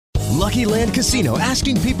Lucky Land Casino,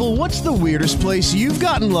 asking people, what's the weirdest place you've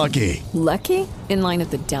gotten lucky? Lucky? In line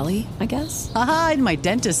at the deli, I guess? Aha, in my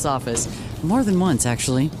dentist's office. More than once,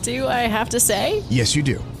 actually. Do I have to say? Yes, you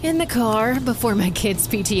do. In the car before my kids'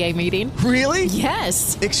 PTA meeting. Really?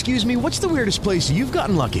 Yes. Excuse me, what's the weirdest place you've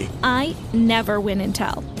gotten lucky? I never win and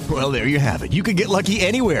tell. Well, there you have it. You can get lucky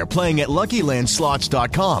anywhere, playing at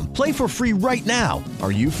LuckyLandSlots.com. Play for free right now.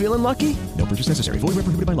 Are you feeling lucky? No purchase necessary. Void where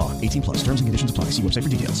prohibited by law. 18 plus. Terms and conditions apply. See website for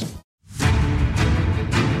details.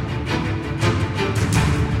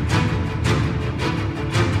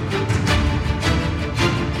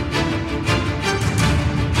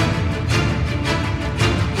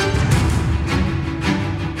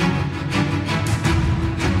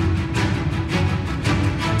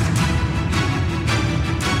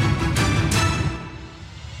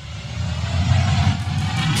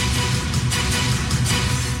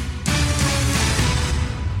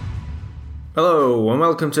 Hello and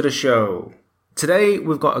welcome to the show. Today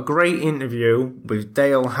we've got a great interview with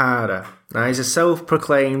Dale Harder. Now he's a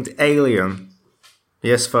self-proclaimed alien.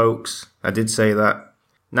 Yes folks, I did say that.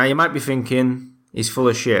 Now you might be thinking he's full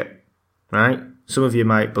of shit, right? Some of you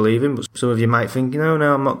might believe him, but some of you might think, no,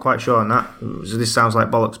 I'm not quite sure on that. So this sounds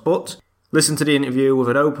like bollocks, but listen to the interview with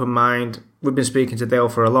an open mind. We've been speaking to Dale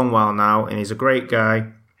for a long while now and he's a great guy.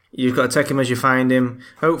 You've got to take him as you find him.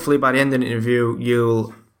 Hopefully by the end of the interview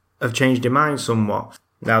you'll have changed your mind somewhat.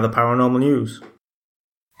 Now the paranormal news.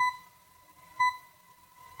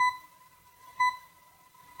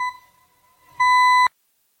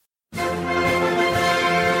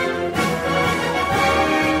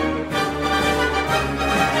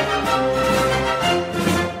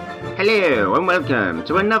 Hello and welcome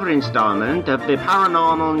to another installment of the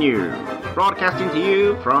Paranormal News, broadcasting to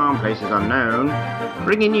you from places unknown,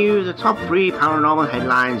 bringing you the top 3 paranormal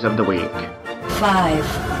headlines of the week. 5,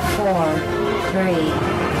 4, 3,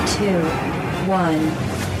 2, 1.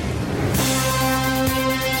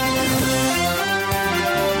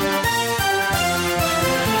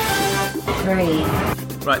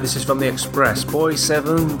 Right, this is from The Express. Boy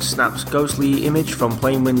 7 snaps ghostly image from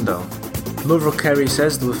plane window. Mother of Kerry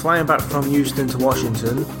says they were flying back from Houston to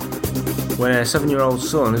Washington when her 7-year-old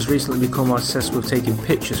son has recently become obsessed with taking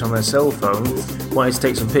pictures from her cell phone, wanted to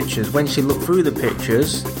take some pictures. When she looked through the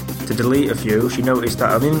pictures to delete a few, she noticed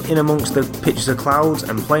that in amongst the pictures of clouds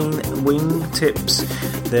and plane wing tips,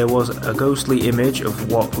 there was a ghostly image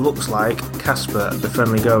of what looks like Casper, the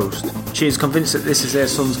friendly ghost. She is convinced that this is their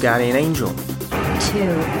son's guardian angel.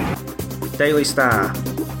 2. Daily Star.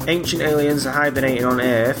 Ancient aliens are hibernating on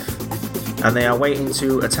Earth and they are waiting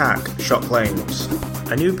to attack, Shock claims.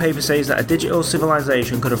 A new paper says that a digital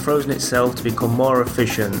civilization could have frozen itself to become more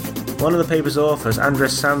efficient. One of the paper's authors,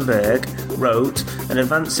 Andres Sandberg, wrote, an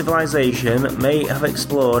advanced civilization may have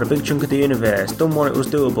explored a big chunk of the universe, done what it was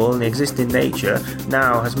doable in the existing nature,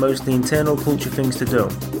 now has mostly internal culture things to do.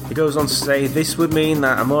 He goes on to say, this would mean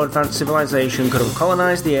that a more advanced civilization could have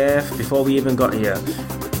colonised the Earth before we even got here.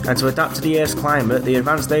 And to adapt to the Earth's climate, the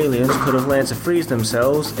advanced aliens could have learned to freeze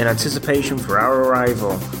themselves in anticipation for our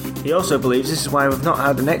arrival. He also believes this is why we've not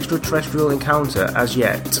had an extraterrestrial encounter as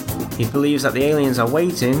yet. He believes that the aliens are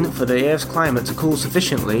waiting for the Earth's climate to cool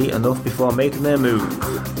sufficiently enough before making their move.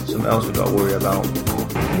 Something else we've got to worry about.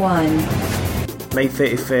 1. May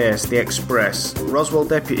 31st, The Express. Roswell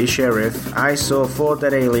Deputy Sheriff, I saw 4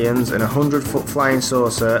 dead aliens and a 100-foot flying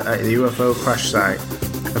saucer at the UFO crash site.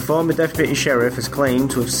 A former deputy sheriff has claimed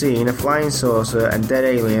to have seen a flying saucer and dead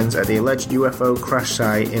aliens at the alleged UFO crash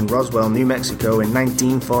site in Roswell, New Mexico in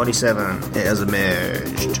 1947. It has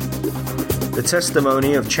emerged. The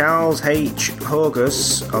testimony of Charles H.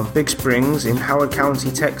 Horgus of Big Springs in Howard County,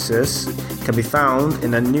 Texas, can be found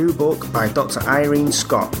in a new book by Dr. Irene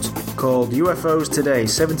Scott called UFOs Today,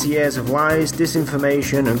 70 Years of Lies,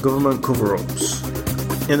 Disinformation and Government Cover-Ups.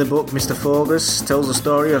 In the book, Mr. Horgus tells the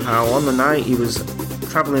story of how on the night he was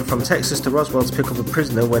travelling from Texas to Roswell to pick up a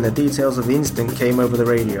prisoner when the details of the incident came over the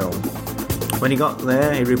radio. When he got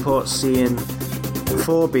there, he reports seeing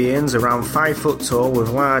 4 beings around 5 foot tall with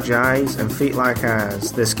large eyes and feet like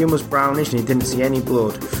ours. Their skin was brownish and he didn't see any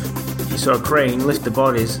blood. He saw a crane lift the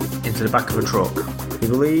bodies into the back of a truck. He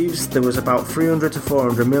believes there was about 300 to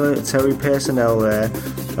 400 military personnel there,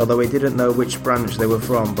 although he didn't know which branch they were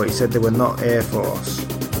from, but he said they were not Air Force.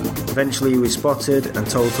 Eventually he was spotted and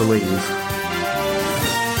told to leave.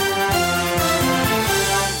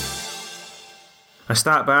 I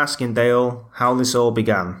start by asking Dale how this all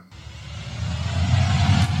began.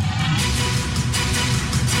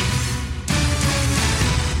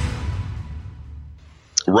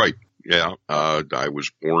 Right, yeah. I was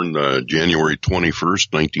born January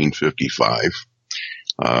 21st, 1955.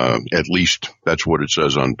 At least that's what it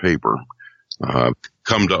says on paper.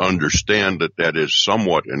 Come to understand that is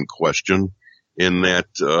somewhat in question, in that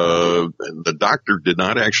the doctor did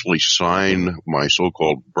not actually sign my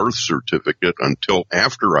so-called birth certificate until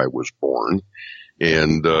after I was born,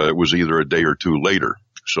 and it was either a day or two later.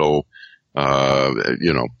 So,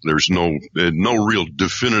 there's no real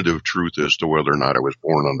definitive truth as to whether or not I was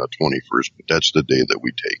born on the 21st, but that's the day that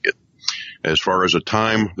we take it. As far as a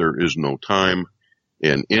time, there is no time.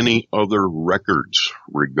 And any other records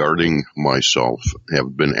regarding myself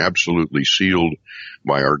have been absolutely sealed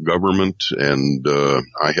by our government. And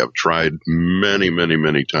I have tried many, many,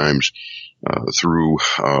 many times through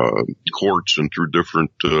courts and through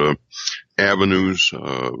different avenues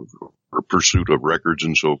for pursuit of records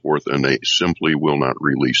and so forth, and they simply will not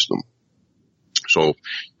release them. So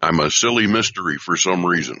I'm a silly mystery for some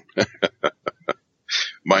reason.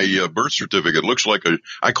 My birth certificate looks like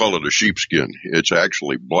I call it a sheepskin. It's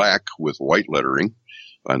actually black with white lettering,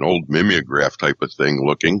 an old mimeograph type of thing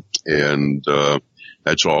looking, and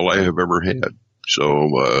that's all I have ever had. So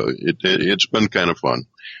it's been kind of fun.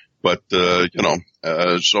 But,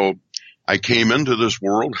 so I came into this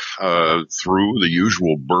world through the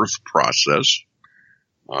usual birth process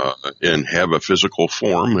and have a physical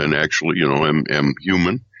form and actually, am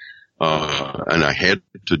human. And I had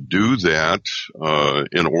to do that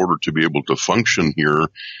in order to be able to function here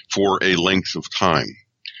for a length of time.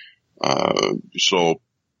 So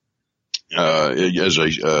as I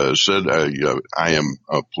said, I am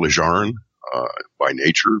a Plejaran by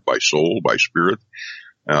nature, by soul, by spirit,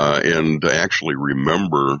 and I actually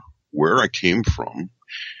remember where I came from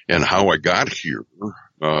and how I got here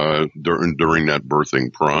during that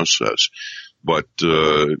birthing process. But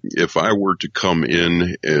if I were to come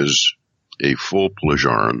in as a full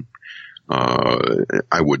Plejaran,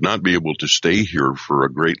 I would not be able to stay here for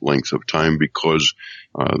a great length of time because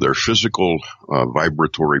their physical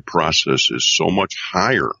vibratory process is so much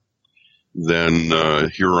higher than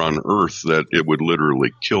here on Earth that it would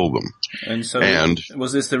literally kill them. And so,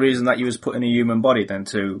 was this the reason that you was put in a human body then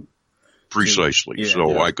to? Precisely.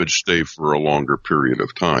 I could stay for a longer period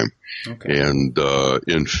of time. Okay. And,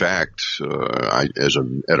 in fact, at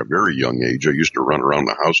a very young age, I used to run around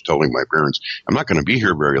the house telling my parents, I'm not going to be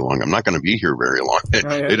here very long. I'm not going to be here very long.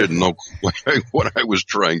 They didn't know what I was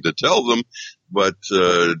trying to tell them. But,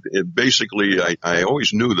 basically, I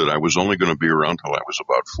always knew that I was only going to be around till I was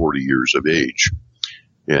about 40 years of age.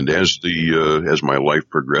 And as my life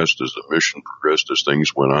progressed, as the mission progressed, as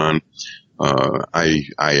things went on, I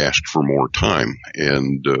asked for more time,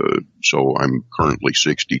 and so I'm currently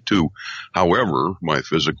 62. However, my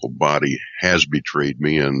physical body has betrayed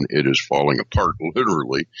me, and it is falling apart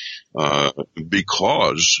literally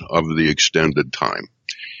because of the extended time.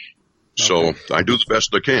 So I do the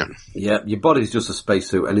best I can. Yeah, your body's just a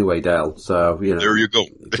spacesuit anyway, Dale. So there you go.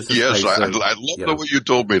 Yes, I love the way you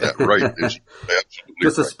told me that. Right, it's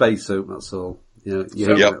just a spacesuit. That's all.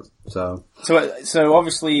 So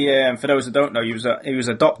obviously, for those that don't know, he was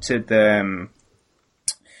adopted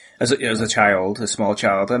as a child, a small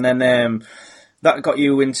child, and then that got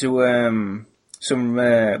you into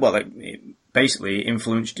basically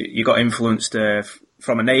influenced. You got influenced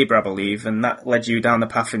from a neighbour, I believe, and that led you down the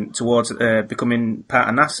path towards becoming part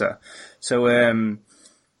of NASA. So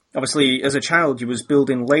obviously, as a child, you was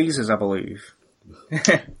building lasers, I believe.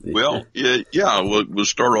 Well, we'll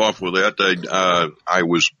start off with that. I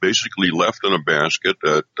was basically left in a basket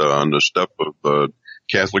on the step of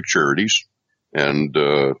Catholic Charities, and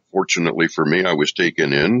fortunately for me, I was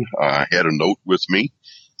taken in. I had a note with me.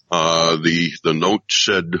 The note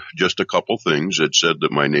said just a couple things. It said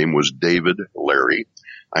that my name was David Larry.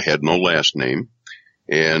 I had no last name,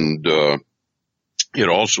 and it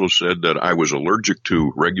also said that I was allergic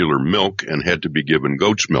to regular milk and had to be given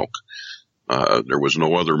goat's milk. There was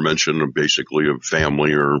no other mention of basically of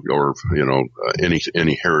family or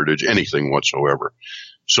any heritage, anything whatsoever.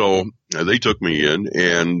 So they took me in,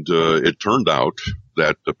 and it turned out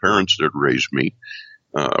that the parents that raised me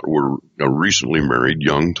were recently married,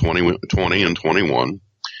 young, 20 and 21.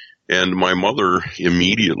 And my mother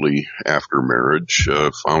immediately after marriage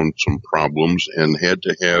found some problems and had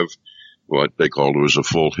to have what they called was a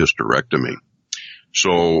full hysterectomy.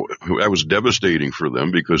 So that was devastating for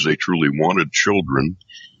them because they truly wanted children.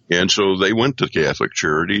 And so they went to Catholic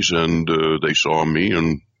Charities, and they saw me,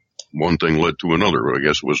 and one thing led to another. I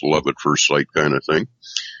guess it was love at first sight kind of thing.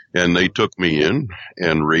 And they took me in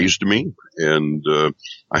and raised me, and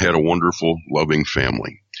I had a wonderful, loving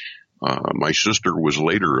family. My sister was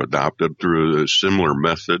later adopted through a similar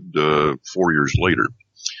method 4 years later,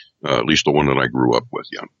 at least the one that I grew up with,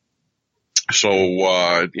 yeah. So,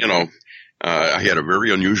 I had a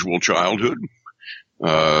very unusual childhood.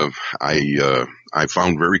 I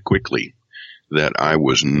found very quickly that I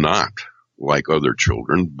was not like other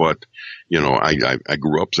children, but, I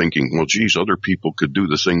grew up thinking, well, geez, other people could do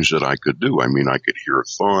the things that I could do. I mean, I could hear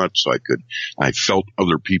thoughts. I felt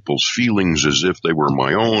other people's feelings as if they were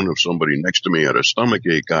my own. If somebody next to me had a stomach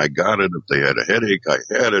ache, I got it. If they had a headache, I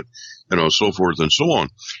had it, so forth and so on.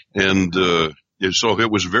 And, so it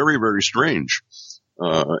was very, very strange.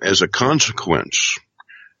 As a consequence,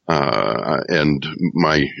 and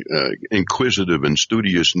my inquisitive and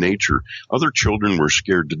studious nature, other children were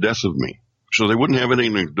scared to death of me. So they wouldn't have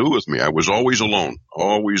anything to do with me. I was always alone,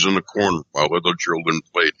 always in the corner while other children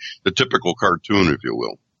played, the typical cartoon, if you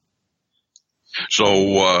will.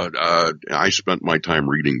 So I spent my time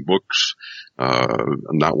reading books,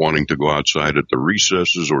 not wanting to go outside at the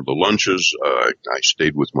recesses or the lunches. I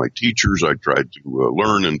stayed with my teachers. I tried to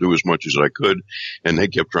learn and do as much as I could, and they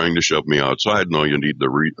kept trying to shove me outside. No, you need the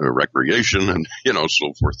recreation and,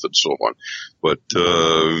 so forth and so on. But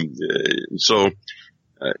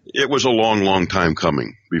it was a long, long time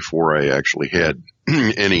coming before I actually had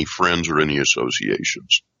any friends or any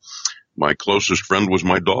associations. My closest friend was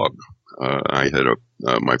my dog.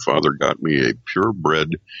 My father got me a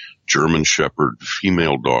purebred German Shepherd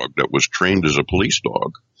female dog that was trained as a police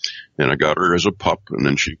dog. And I got her as a pup, and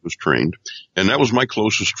then she was trained. And that was my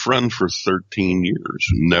closest friend for 13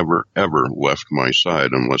 years. Never, ever left my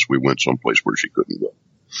side unless we went someplace where she couldn't go.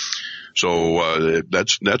 So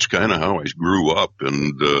that's kind of how I grew up,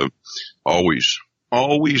 and always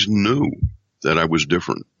knew that I was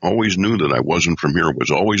different. Always knew that I wasn't from here.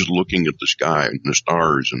 Was always looking at the sky and the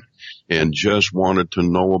stars, and just wanted to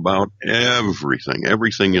know about everything.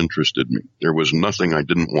 Everything interested me. There was nothing I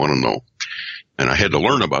didn't want to know, and I had to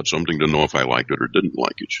learn about something to know if I liked it or didn't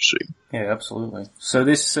like it. You see? Yeah, absolutely. So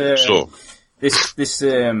this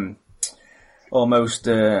almost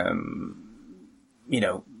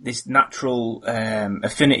this natural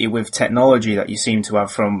affinity with technology that you seem to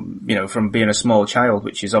have from being a small child,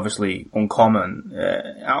 which is obviously uncommon.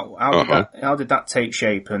 How did that take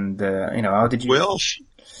shape, and how did you? Well,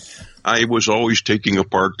 I was always taking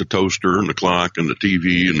apart the toaster and the clock and the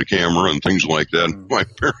TV and the camera and things like that. My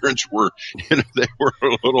parents were, they were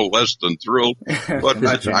a little less than thrilled, but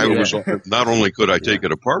I was, not only could I take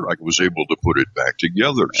it apart, I was able to put it back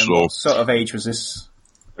together. And so, what sort of age was this?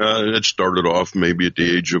 It started off maybe at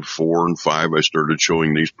the age of 4 and 5. I started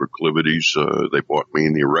showing these proclivities. They bought me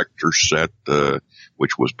an Erector set,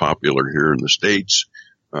 which was popular here in the States.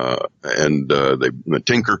 And the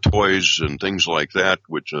Tinker Toys and things like that,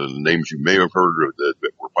 which names you may have heard of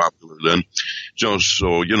that were popular then. So,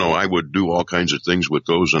 I would do all kinds of things with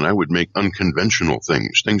those, and I would make unconventional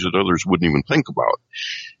things that others wouldn't even think about.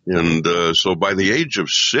 And so by the age of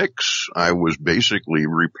 6, I was basically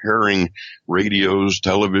repairing radios,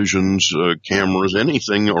 televisions, cameras,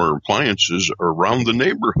 anything or appliances around the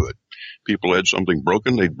neighborhood. People had something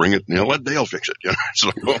broken, they'd bring it, and let Dale fix it. So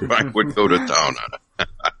I would go to town on it.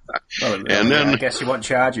 Well, and then I guess you weren't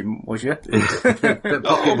charging, was you?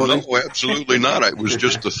 No, absolutely not. It was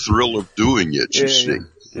just the thrill of doing it, you see.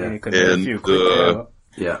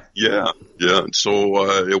 Yeah.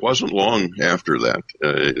 So it wasn't long after that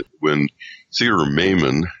when Theodore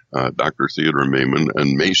Maiman, Dr. Theodore Maiman,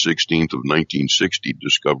 on May 16th of 1960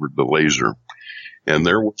 discovered the laser. And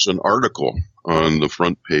there was an article on the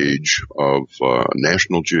front page of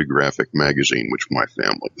National Geographic magazine, which my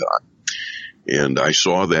family got. And I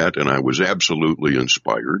saw that, and I was absolutely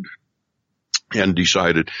inspired and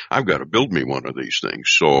decided I've got to build me one of these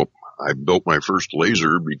things. So I built my first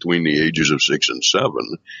laser between the ages of 6 and 7,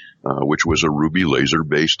 which was a ruby laser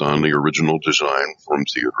based on the original design from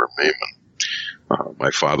Theodore Maiman.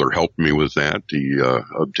 My father helped me with that. He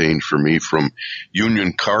obtained for me from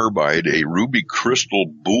Union Carbide a ruby crystal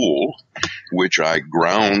boule, which I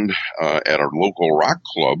ground at our local rock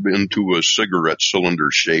club into a cigarette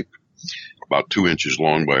cylinder shape, about 2 inches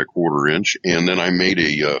long by a 1/4 inch. And then I made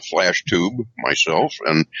a flash tube myself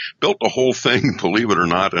and built the whole thing, believe it or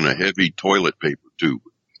not, in a heavy toilet paper tube.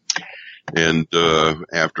 And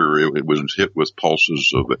after it was hit with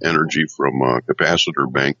pulses of energy from a capacitor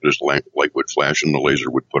bank, this light would flash and the laser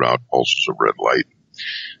would put out pulses of red light.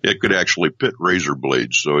 It could actually pit razor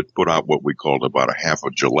blades, so it put out what we called about a half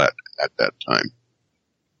a Gillette at that time.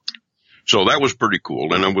 So that was pretty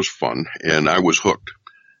cool, and it was fun, and I was hooked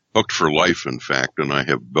for life, in fact, and I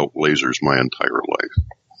have built lasers my entire life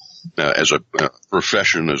as a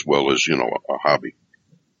profession as well as, a hobby.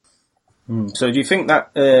 So do you think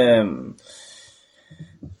that, where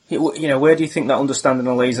do you think that understanding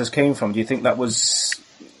of lasers came from? Do you think that was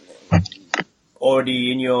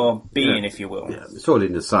already in your being, if you will. Yeah, it's all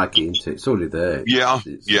in the psyche, isn't it? It's already there.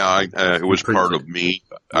 It was part of me.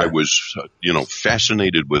 Yeah. I was,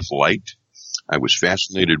 fascinated with light. I was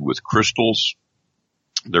fascinated with crystals.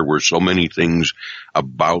 There were so many things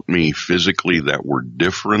about me physically that were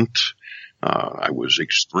different. I was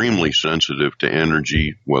extremely sensitive to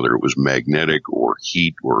energy, whether it was magnetic or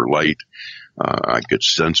heat or light. I could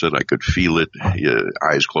sense it. I could feel it,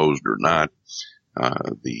 eyes closed or not.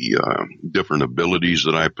 The different abilities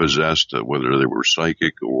that I possessed, whether they were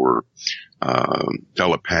psychic or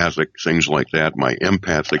telepathic, things like that. My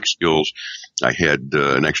empathic skills. I had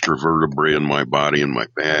an extra vertebrae in my body, in my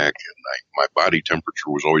back, and my body temperature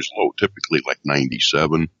was always low, typically like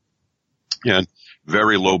 97. And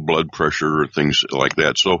very low blood pressure, things like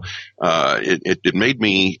that. So it made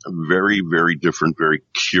me very, very different, very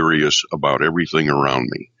curious about everything around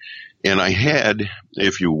me. And I had,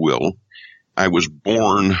 if you will, I was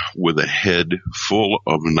born with a head full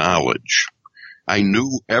of knowledge. I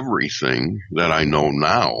knew everything that I know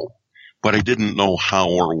now, but I didn't know how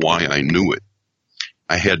or why I knew it.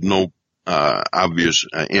 I had no obvious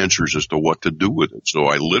answers as to what to do with it. So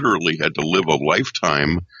I literally had to live a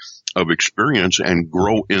lifetime of experience and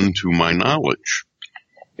grow into my knowledge.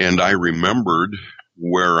 And I remembered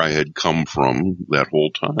where I had come from that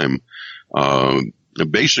whole time.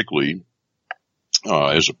 Basically,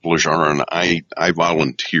 as a Plejaran, I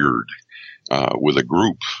volunteered with a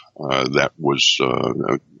group that was,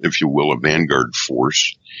 if you will, a vanguard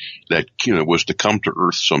force that was to come to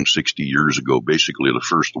Earth some 60 years ago, basically the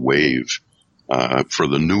first wave for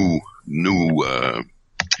the new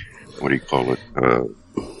what do you call it?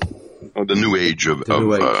 The new age of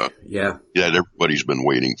that everybody's been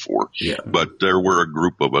waiting for. Yeah. But there were a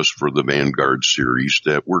group of us for the Vanguard series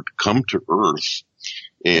that were to come to Earth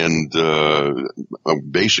and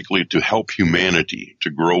basically to help humanity to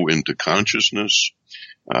grow into consciousness,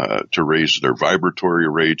 to raise their vibratory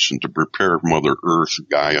rates, and to prepare Mother Earth,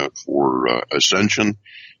 Gaia, for ascension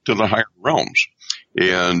to the higher realms.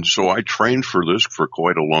 And so I trained for this for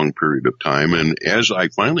quite a long period of time. And as I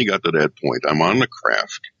finally got to that point, I'm on the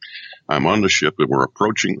craft. I'm on the ship and we're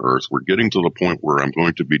approaching Earth. We're getting to the point where I'm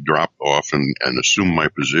going to be dropped off and assume my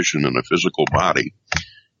position in a physical body.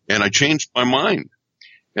 And I changed my mind.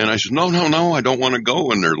 And I said, no, I don't want to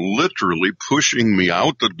go. And they're literally pushing me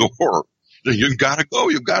out the door. You gotta go.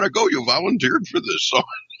 You volunteered for this. So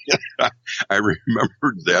I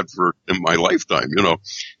remembered that in my lifetime,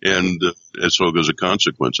 and so as a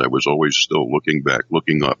consequence, I was always still looking back,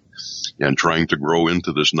 looking up, and trying to grow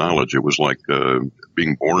into this knowledge. It was like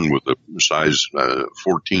being born with a size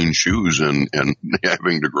 14 shoes and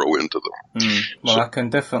having to grow into them. Well, so, I can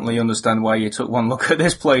definitely understand why you took one look at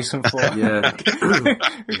this place and thought,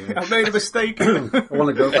 I made a mistake. I want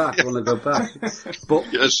to go back.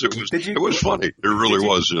 But yes, it was funny. It really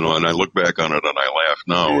was, and I look back on it and I laugh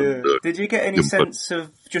now. Yeah. And, did you get any sense of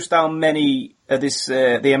just how many of this,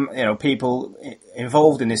 people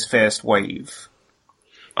involved in this first wave?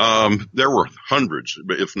 There were hundreds,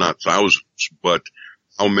 if not thousands, but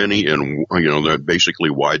how many? And they're basically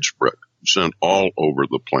widespread, sent all over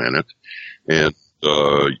the planet, and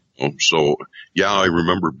so I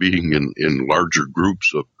remember being in larger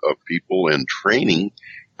groups of people and training.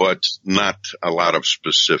 But not a lot of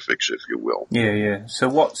specifics, if you will. Yeah. So,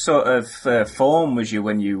 what sort of form was you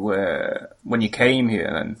when you came here?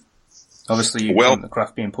 And obviously, you the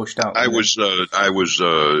craft being pushed out. I was as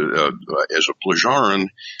a Plejaran,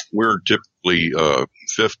 we're typically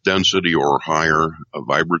 5th density or higher, a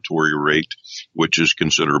vibratory rate, which is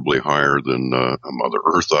considerably higher than Mother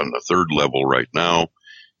Earth on the 3rd level right now.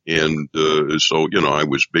 And so, I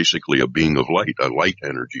was basically a being of light, a light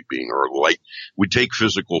energy being, or light. We take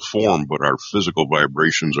physical form, but our physical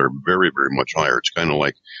vibrations are very, very much higher. It's kind of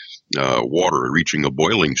like water reaching a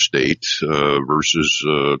boiling state versus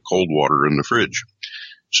cold water in the fridge.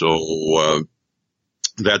 So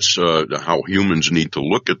that's how humans need to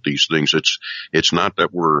look at these things. It's not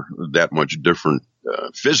that we're that much different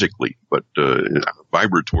physically, but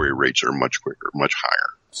vibratory rates are much quicker, much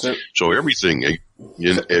higher. So everything,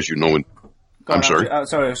 as you know, I'm sorry. I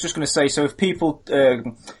was just going to say. So if people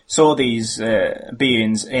saw these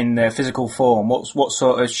beings in their physical form, what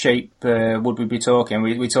sort of shape would we be talking?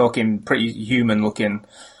 We're talking pretty human looking.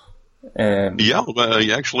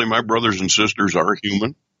 Actually, my brothers and sisters are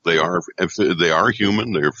human. They are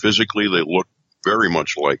human. They're physically. They look very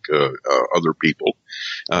much like other people.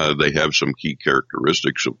 They have some key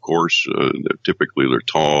characteristics, of course. Typically, they're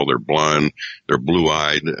tall, they're blonde, they're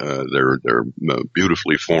blue-eyed, they're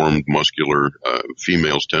beautifully formed, muscular.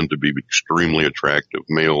 Females tend to be extremely attractive.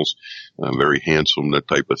 Males, very handsome, that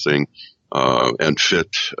type of thing. and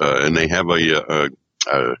fit, and they have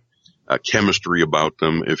a chemistry about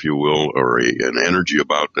them, if you will, or an energy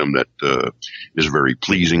about them that is very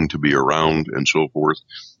pleasing to be around and so forth.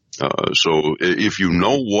 So if you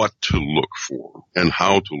know what to look for and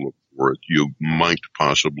how to look for it, you might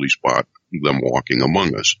possibly spot them walking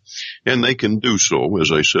among us. And they can do so,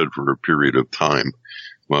 as I said, for a period of time.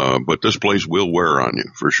 But this place will wear on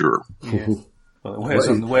you, for sure. Yeah. Well,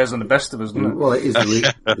 it wears on the best of us, doesn't it? Well, it is.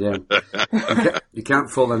 Yeah. You can't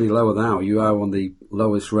fall any lower now. You are on the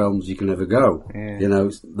lowest realms you can ever go. Yeah. You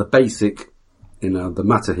know, the basic, the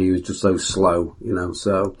matter here is just so slow,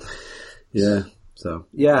 so, yeah. So,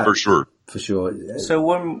 yeah. For sure. For sure. So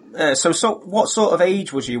what sort of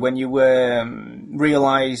age was you when you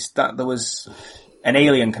realized that there was an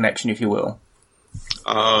alien connection, if you will?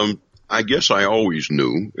 I guess I always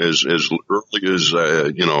knew as early as,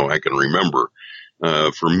 I can remember.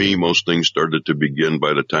 For me, most things started to begin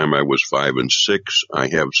by the time I was 5 and 6. I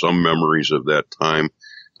have some memories of that time.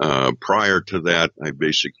 Prior to that, I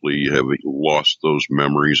basically have lost those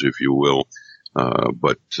memories, if you will.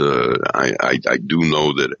 But I do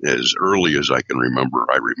know that as early as I can remember,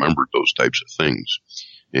 I remembered those types of things.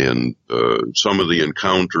 And some of the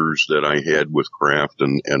encounters that I had with craft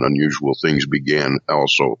and unusual things began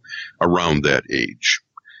also around that age.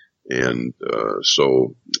 And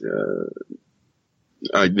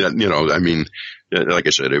like I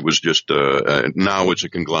said, it was just now it's a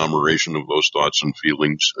conglomeration of those thoughts and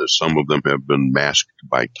feelings. Some of them have been masked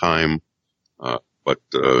by time. But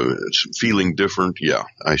feeling different, yeah,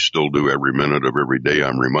 I still do every minute of every day.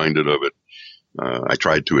 I'm reminded of it. I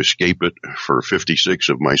tried to escape it for 56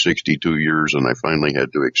 of my 62 years, and I finally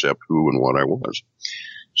had to accept who and what I was.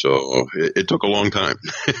 So it took a long time.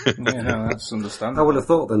 Yeah, no, that's understandable. I would have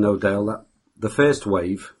thought then, no, Dale, that the first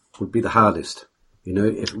wave would be the hardest.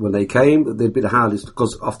 When they came, they'd be the hardest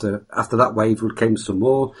because after that wave would came some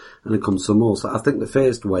more, and then come some more. So I think the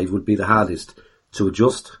first wave would be the hardest to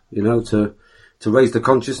adjust, to raise the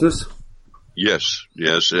consciousness. Yes,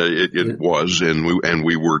 it was, and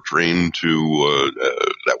we were trained to.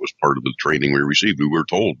 That was part of the training we received. We were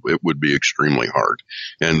told it would be extremely hard,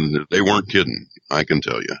 and they weren't kidding. I can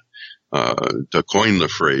tell you. To coin the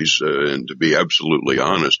phrase, and to be absolutely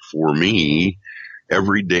honest, for me,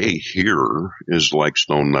 every day here is like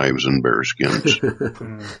stone knives and bear skins.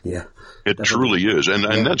 Yeah, it truly is,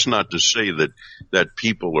 and that's not to say that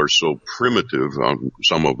people are so primitive.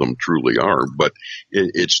 Some of them truly are, but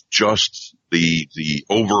it's just the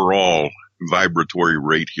overall vibratory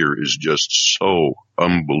rate here is just so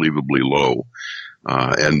unbelievably low,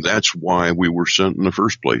 and that's why we were sent in the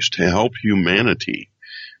first place, to help humanity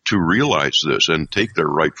to realize this and take their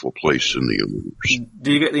rightful place in the universe.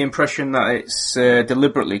 Do you get the impression that it's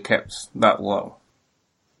deliberately kept that low?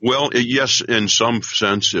 Well, yes, in some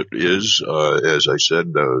sense it is. As I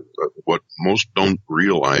said, what most don't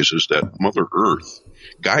realize is that Mother Earth,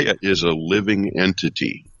 Gaia, is a living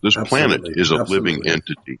entity. This planet is a living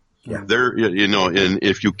entity. Yeah. And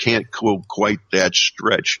if you can't go quite that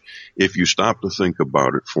stretch, if you stop to think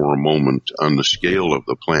about it for a moment on the scale of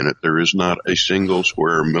the planet, there is not a single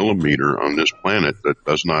square millimeter on this planet that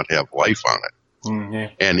does not have life on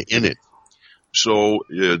it and in it. So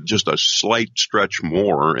just a slight stretch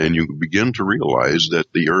more, and you begin to realize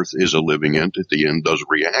that the Earth is a living entity and does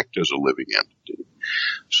react as a living entity.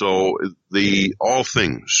 So all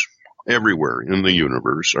things everywhere in the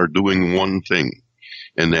universe are doing one thing.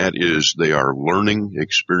 And that is they are learning,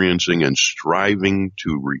 experiencing, and striving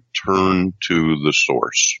to return to the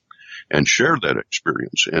source and share that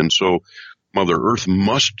experience. And so Mother Earth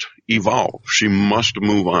must evolve. She must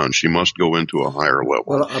move on. She must go into a higher level.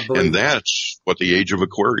 Well, and that's what the Age of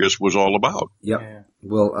Aquarius was all about. Yep. Yeah.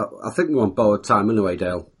 Well, I think we're on borrowed time anyway,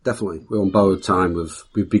 Dale. Definitely. We're on borrowed time.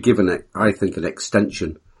 We've been given it, I think, an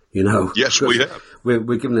extension, Yes, we have.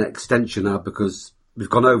 We're given an extension now because we've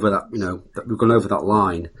gone over that, we've gone over that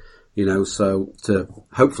line, so to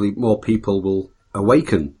hopefully more people will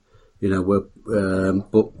awaken,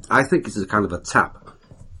 but I think it's a kind of a tap.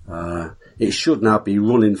 It should now be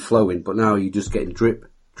running, flowing, but now you're just getting drip,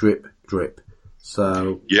 drip, drip.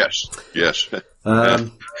 So. Yes. To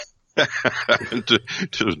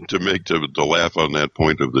laugh on that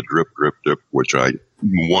point of the drip, drip, drip, which I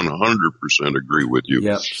 100% agree with you.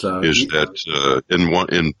 Yep, so is that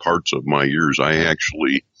in parts of my years, I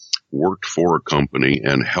actually worked for a company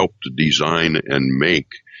and helped design and make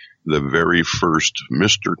the very first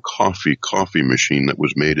Mr. Coffee machine that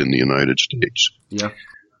was made in the United States. Yeah.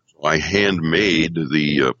 I handmade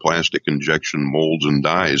the plastic injection molds and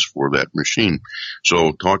dies for that machine.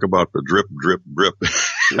 So talk about the drip, drip, drip.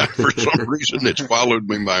 For some reason, it's followed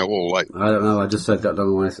me my whole life. I don't know. I just said that. I don't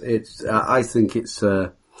know why. I think it's,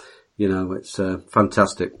 it's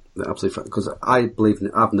fantastic. Absolutely, because I believe in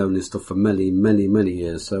it. I've known this stuff for many, many, many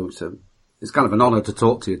years. So it's kind of an honour to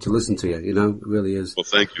talk to you, to listen to you. You know, it really is. Well,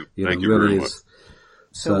 thank you. Thank you really very much.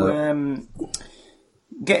 So,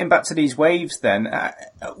 getting back to these waves, then,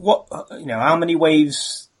 how many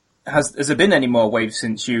waves has there been any more waves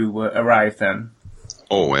since you arrived? Then?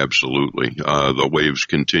 Oh, absolutely. The waves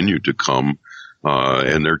continue to come,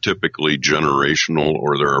 and they're typically generational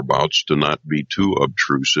or thereabouts, to not be too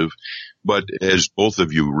obtrusive. But as both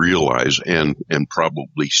of you realize and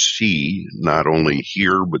probably see, not only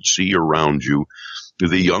here, but see around you,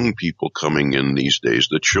 the young people coming in these days,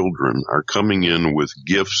 the children, are coming in with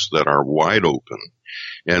gifts that are wide open.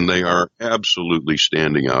 And they are absolutely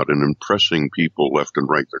standing out and impressing people left and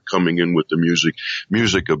right. They're coming in with the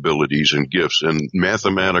music abilities and gifts and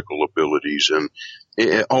mathematical abilities and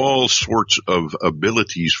all sorts of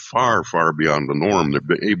abilities far, far beyond the norm.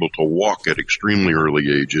 They're able to walk at extremely early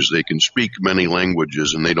ages. They can speak many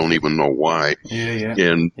languages and they don't even know why.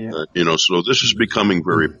 So this is becoming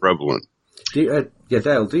very prevalent.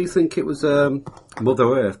 Dale, do you think it was Mother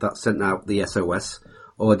Earth that sent out the SOS,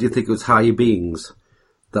 or do you think it was higher beings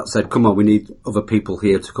that said, come on, we need other people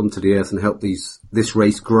here to come to the Earth and help this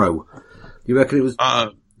race grow? You reckon it was? I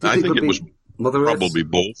think it was Mother Earth? Probably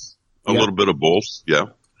both. A little bit of both, yeah.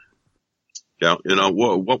 Yeah,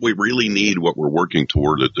 what we really need, what we're working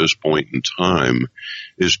toward at this point in time,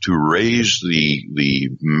 is to raise the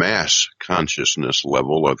mass consciousness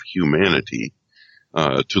level of humanity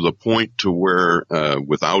to the point to where,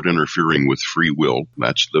 without interfering with free will,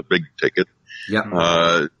 that's the big ticket.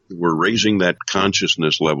 Yeah. We're raising that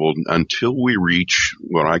consciousness level until we reach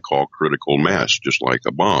what I call critical mass, just like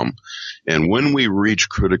a bomb. And when we reach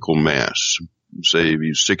critical mass, say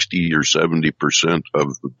 60 or 70%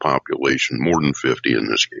 of the population, more than 50 in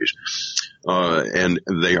this case, and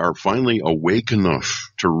they are finally awake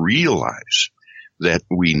enough to realize that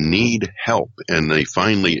we need help, and they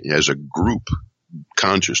finally, as a group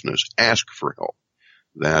consciousness, ask for help.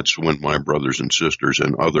 That's when my brothers and sisters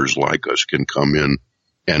and others like us can come in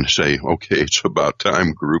and say, okay, it's about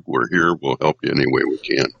time, group, we're here, we'll help you any way we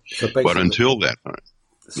can. But until that time.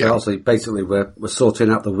 So also, basically, we're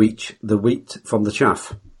sorting out the wheat from the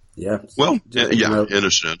chaff. Yeah. Well, in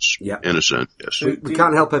a sense. Yeah. In a sense, yes. We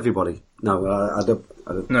can't help everybody. No, I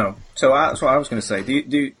don't. No. So that's what I was going to say.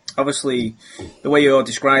 Do obviously, the way you're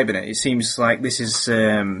describing it, it seems like this is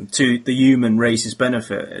to the human race's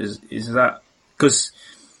benefit. Is that because?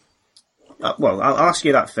 Well, I'll ask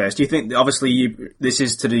you that first. Do you think, obviously, this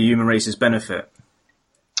is to the human race's benefit?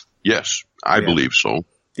 Yes, I believe so.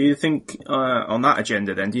 Do you think, on that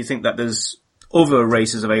agenda then, do you think that there's other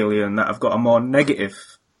races of alien that have got a more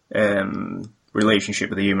negative relationship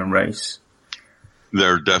with the human race?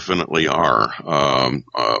 There definitely are.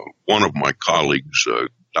 One of my colleagues,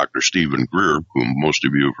 Dr. Stephen Greer, whom most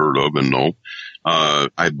of you have heard of and know,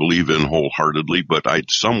 I believe in wholeheartedly, but I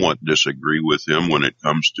somewhat disagree with him when it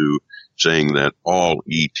comes to saying that all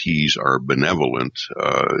ETs are benevolent,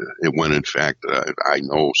 when in fact I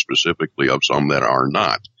know specifically of some that are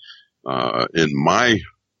not. In my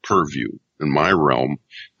purview, in my realm,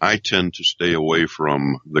 I tend to stay away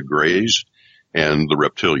from the Greys and the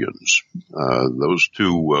reptilians. Those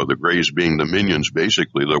two, the Greys being the minions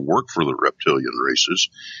basically that work for the reptilian races,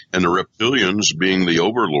 and the reptilians being the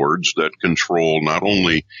overlords that control not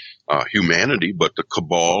only humanity, but the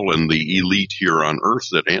cabal and the elite here on Earth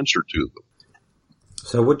that answer to them.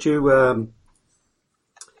 So would you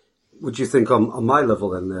think on my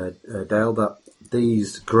level then, Dale, that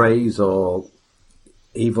these Greys or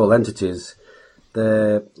evil entities,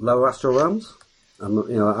 they're lower astral realms?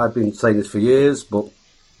 I've been saying this for years, but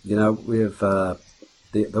they're not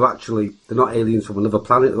aliens from another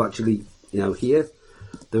planet. They're actually, here.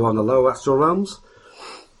 They're on the lower astral realms.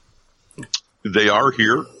 They are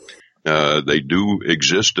here. They do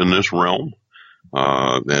exist in this realm,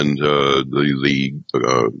 and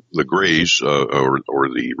the Greys or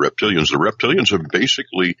the reptilians. The reptilians have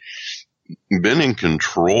basically been in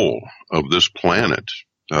control of this planet,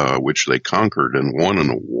 which they conquered and won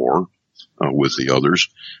in a war with the others,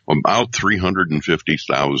 about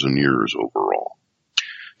 350,000 years overall.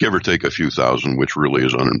 Give or take a few thousand, which really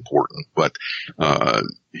is unimportant. But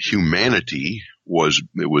humanity was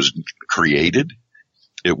created.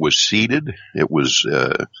 It was seeded. It was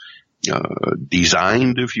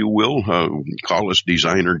designed, if you will. Call us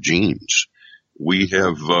designer genes. We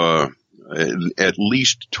have at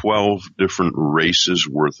least 12 different races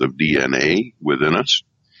worth of DNA within us.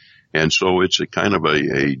 And so it's a kind of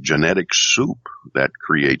a genetic soup that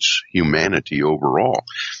creates humanity overall.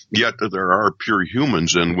 Yet there are pure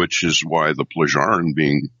humans, and which is why the Plejaran,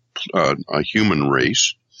 being a human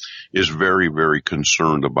race, is very, very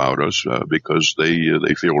concerned about us, because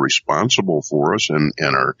they feel responsible for us and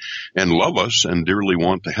love us and dearly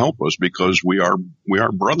want to help us, because we are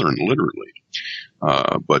brethren, literally.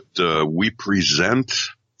 But we present,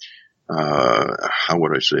 how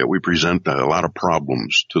would I say it? We present a lot of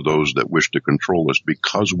problems to those that wish to control us,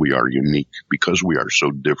 because we are unique, because we are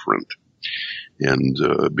so different. And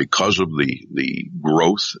because of the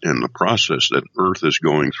growth and the process that Earth is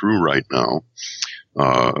going through right now,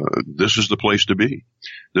 this is the place to be.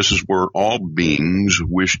 This is where all beings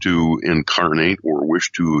wish to incarnate or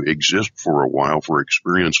wish to exist for a while for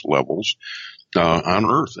experience levels on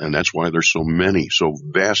Earth. And that's why there's so many, so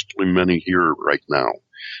vastly many here right now.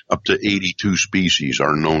 Up to 82 species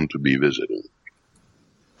are known to be visiting.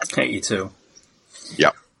 82.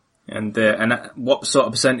 Yeah. And what sort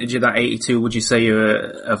of percentage of that 82 would you say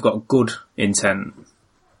have got good intent?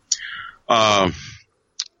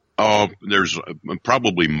 There's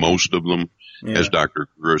probably most of them, as Dr.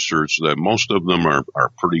 Greer asserts, that most of them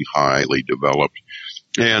are pretty highly developed.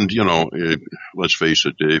 And, let's face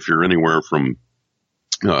it, if you're anywhere from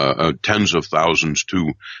tens of thousands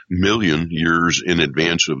to million years in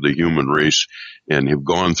advance of the human race and have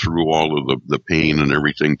gone through all of the pain and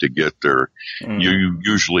everything to get there, you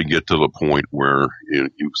usually get to the point where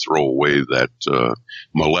you throw away that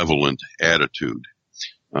malevolent attitude.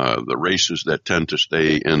 The races that tend to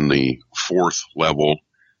stay in the fourth level,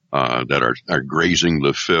 that are grazing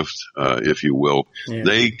the fifth, if you will,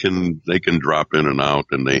 they can drop in and out,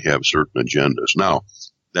 and they have certain agendas. Now,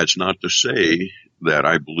 that's not to say that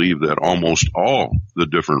I believe that almost all the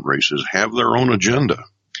different races have their own agenda.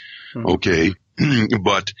 Okay.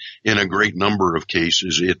 But in a great number of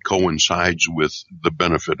cases, it coincides with the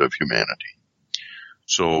benefit of humanity.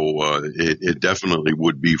 So, it definitely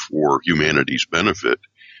would be for humanity's benefit,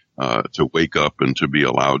 to wake up and to be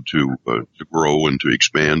allowed to grow and to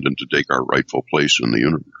expand and to take our rightful place in the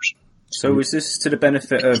universe. So is this to the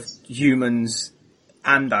benefit of humans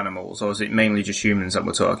and animals, or is it mainly just humans that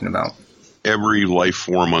we're talking about? Every life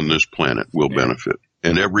form on this planet will benefit.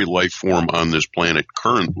 And every life form on this planet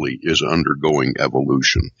currently is undergoing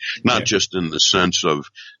evolution. Not just in the sense of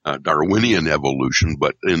Darwinian evolution,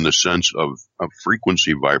 but in the sense of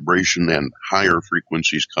frequency vibration and higher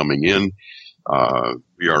frequencies coming in.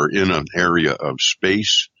 We are in an area of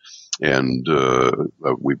space, and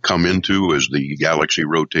we've come into, as the galaxy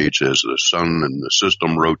rotates, as the sun and the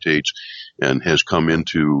system rotates, and has come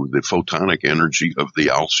into the photonic energy of the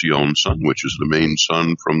Alcyone sun, which is the main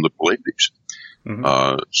sun from the Pleiades.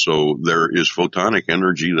 So there is photonic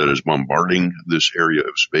energy that is bombarding this area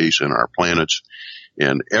of space and our planets,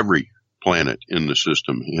 and every planet in the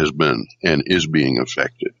system has been and is being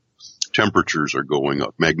affected. Temperatures are going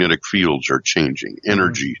up. Magnetic fields are changing.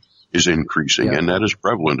 Energy is increasing, and that is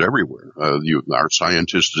prevalent everywhere. Our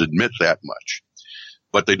scientists admit that much,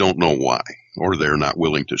 but they don't know why, or they're not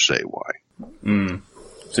willing to say why.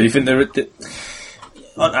 So you think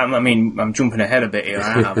I mean, I'm jumping ahead a bit here,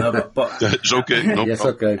 but it's okay. No yes,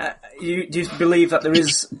 problem. okay. Do you believe that there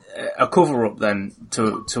is a cover-up then,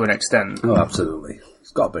 to an extent? Oh, absolutely.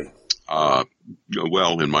 It's got to be.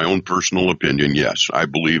 Well, in my own personal opinion, yes. I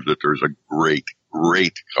believe that there's a great,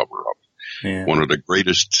 great cover-up. Yeah. One of the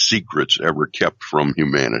greatest secrets ever kept from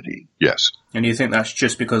humanity. Yes. And you think that's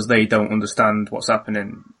just because they don't understand what's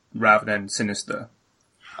happening rather than sinister?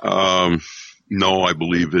 No, I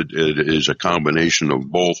believe it is a combination of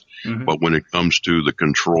both. But when it comes to the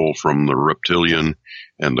control from the reptilian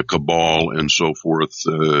and the cabal and so forth,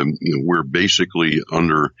 we're basically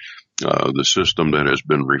under the system that has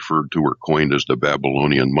been referred to or coined as the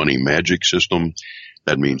Babylonian money magic system.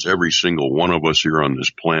 That means every single one of us here on this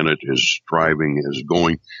planet is striving, is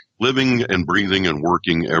going, living and breathing and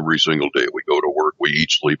working every single day. We go to work, we eat,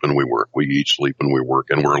 sleep, and we work. We eat, sleep, and we work.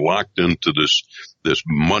 And we're locked into this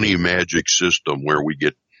money magic system where we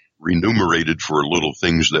get remunerated for little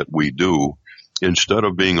things that we do instead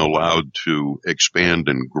of being allowed to expand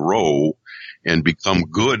and grow and become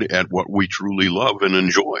good at what we truly love and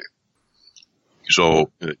enjoy.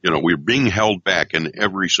 So, we're being held back in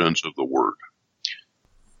every sense of the word.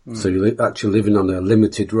 So you're actually living on a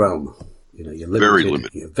limited realm. You're limited. Very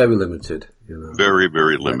limited. You're very limited. Very,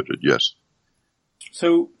 very limited, yes.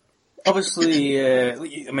 So, obviously,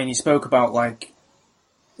 you spoke about,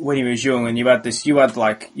 when you was young and you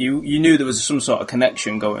knew there was some sort of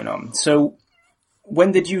connection going on. So,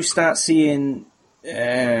 when did you start seeing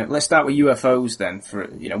let's start with UFOs then.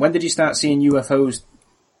 When did you start seeing UFOs?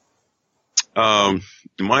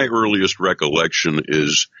 My earliest recollection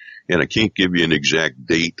is, and I can't give you an exact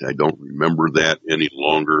date. I don't remember that any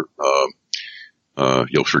longer.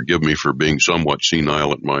 You'll forgive me for being somewhat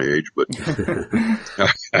senile at my age, but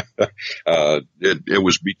it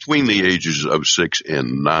was between the ages of 6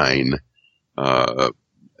 and 9,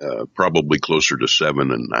 probably closer to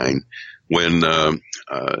 7 and 9. When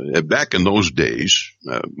back in those days,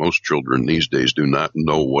 most children these days do not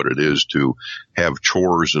know what it is to have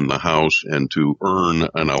chores in the house and to earn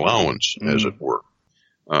an allowance, as it were.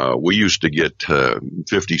 We used to get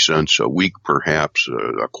 50 cents a week, perhaps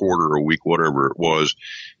a quarter a week, whatever it was,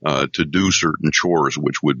 to do certain chores,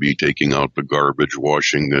 which would be taking out the garbage,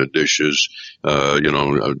 washing the dishes,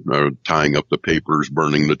 tying up the papers,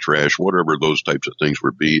 burning the trash, whatever those types of things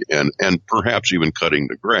would be, and perhaps even cutting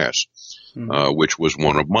the grass, which was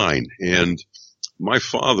one of mine. And my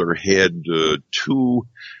father had 2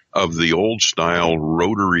 of the old style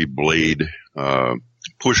rotary blade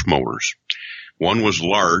push motors. One was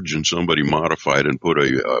large, and somebody modified and put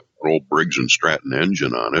an old Briggs & Stratton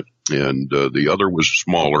engine on it, and the other was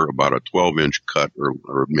smaller, about a 12-inch cut,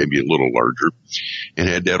 or maybe a little larger, and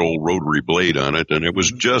had that old rotary blade on it, and it was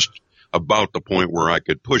just about the point where I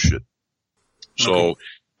could push it. So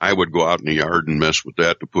I would go out in the yard and mess with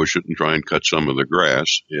that to push it and try and cut some of the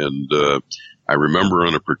grass. And I remember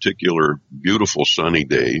on a particular beautiful sunny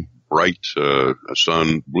day, bright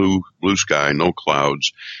sun, blue sky, no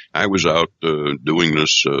clouds, I was out doing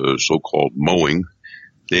this so-called mowing,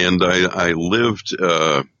 and I lived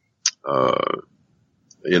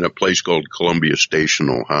in a place called Columbia Station,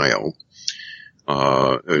 Ohio.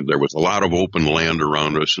 There was a lot of open land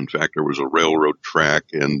around us. In fact, there was a railroad track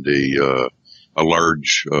and a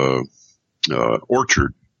large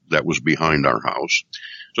orchard that was behind our house.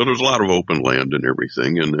 So there was a lot of open land and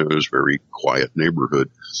everything, and it was a very quiet neighborhood.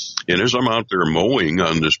 And as I'm out there mowing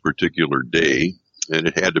on this particular day, and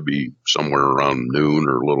it had to be somewhere around noon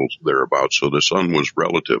or a little thereabouts, so the sun was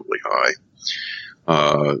relatively high,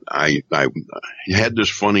 I had this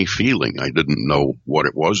funny feeling. I didn't know what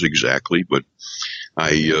it was exactly, but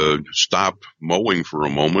I stopped mowing for a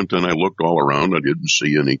moment, and I looked all around. I didn't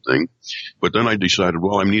see anything. But then I decided,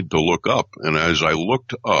 well, I need to look up. And as I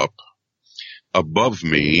looked up, above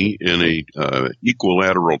me in a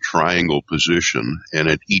equilateral triangle position, and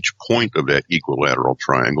at each point of that equilateral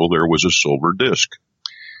triangle, there was a silver disc.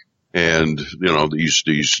 And,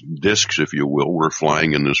 these discs, if you will, were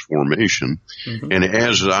flying in this formation. Mm-hmm. And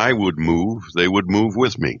as I would move, they would move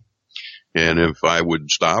with me. And if I would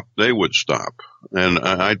stop, they would stop. And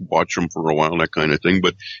I'd watch them for a while, that kind of thing.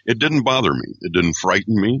 But it didn't bother me. It didn't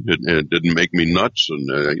frighten me. It didn't make me nuts and,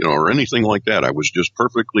 or anything like that. I was just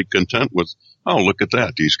perfectly content with, oh, look at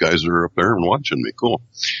that. These guys are up there and watching me. Cool.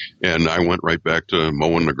 And I went right back to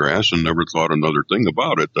mowing the grass and never thought another thing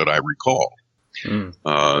about it that I recall.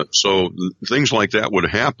 So things like that would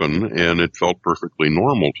happen, and it felt perfectly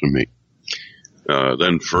normal to me.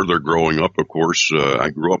 Then further growing up, of course, I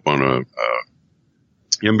grew up on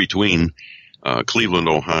in between Cleveland,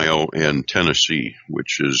 Ohio, and Tennessee,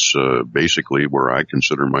 which is basically where I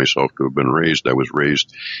consider myself to have been raised. I was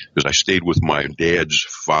raised because I stayed with my dad's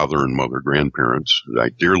father and mother, grandparents, that I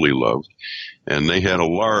dearly loved, and they had a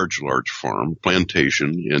large farm,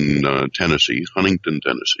 plantation in Tennessee, Huntington,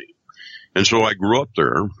 Tennessee. And so I grew up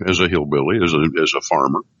there as a hillbilly, as a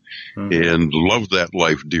farmer. And loved that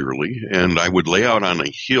life dearly. And I would lay out on a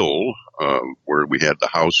hill where we had the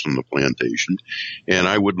house and the plantation, and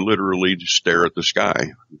I would literally stare at the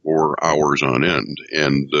sky for hours on end.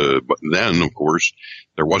 And but then, of course,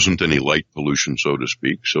 there wasn't any light pollution, so to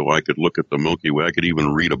speak, so I could look at the Milky Way. I could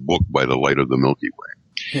even read a book by the light of the Milky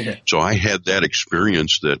Way. So I had that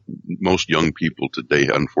experience that most young people today,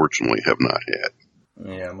 unfortunately, have not had.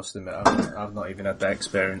 Yeah, I must admit, I've not even had that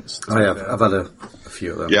experience. I have. I've had a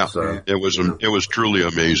few of them. Yeah, so, it was truly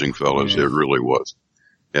amazing, fellas. Yeah. It really was.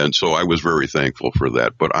 And so I was very thankful for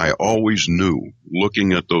that. But I always knew,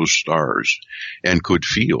 looking at those stars, and could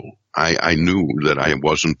feel, I knew that I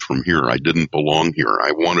wasn't from here. I didn't belong here.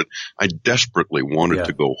 I desperately wanted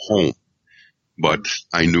to go home. But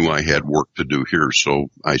I knew I had work to do here, so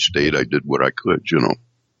I stayed. I did what I could,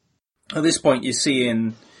 At this point, you're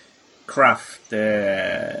seeing craft,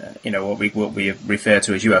 what we refer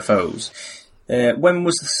to as UFOs. When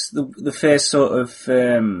was the first sort of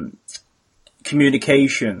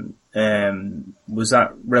communication? Was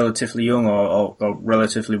that relatively young or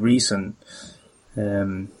relatively recent?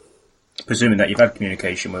 Presuming that you've had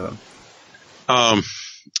communication with them.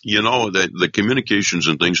 The communications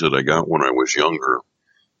and things that I got when I was younger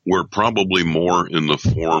were probably more in the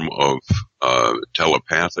form of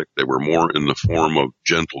telepathic. They were more in the form of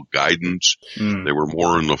gentle guidance. They were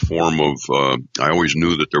more in the form of, I always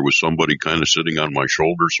knew that there was somebody kind of sitting on my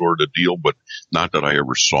shoulder sort of deal, but not that I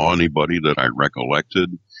ever saw anybody that I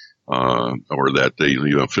recollected, or that they,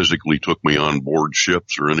 physically took me on board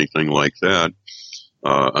ships or anything like that,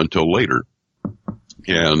 until later.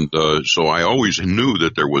 And, so I always knew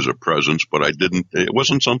that there was a presence, but it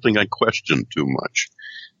wasn't something I questioned too much.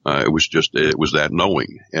 It was that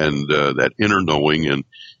knowing and, that inner knowing and,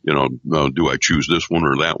 do I choose this one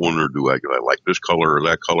or that one or do I like this color or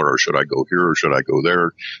that color or should I go here or should I go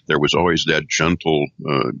there? There was always that gentle,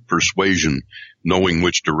 persuasion, knowing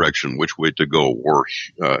which direction, which way to go or,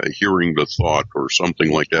 hearing the thought or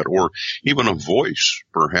something like that. Or even a voice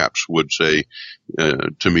perhaps would say,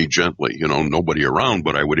 to me gently, nobody around,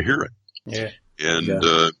 but I would hear it. Yeah.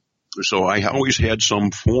 And, so I always had some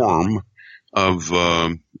form of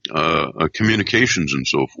communications and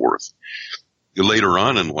so forth. Later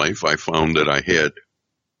on in life, I found that I had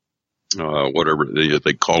whatever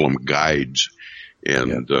they call them, guides,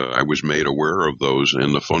 and I was made aware of those.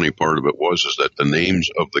 And the funny part of it is that the names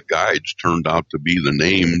of the guides turned out to be the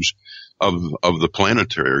names of the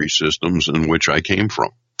planetary systems in which I came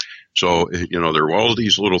from. So, there were all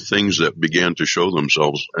these little things that began to show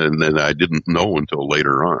themselves, and then I didn't know until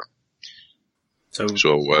later on. How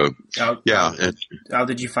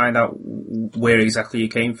did you find out where exactly you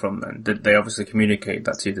came from then? Did they obviously communicate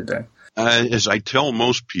that to you today? As I tell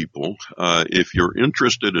most people, if you're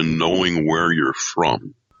interested in knowing where you're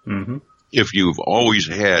from, if you've always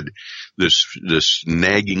had this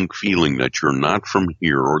nagging feeling that you're not from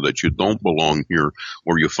here or that you don't belong here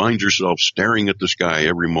or you find yourself staring at the sky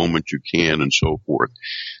every moment you can and so forth,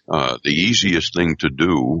 the easiest thing to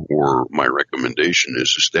do, or my recommendation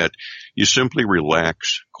is that you simply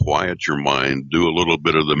relax, quiet your mind, do a little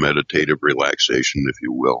bit of the meditative relaxation, if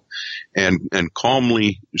you will, and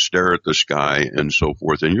calmly stare at the sky and so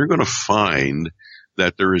forth. And you're going to find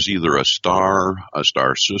that there is either a star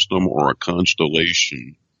system, or a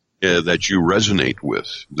constellation that you resonate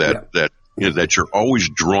with, that you're always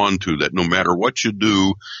drawn to, that no matter what you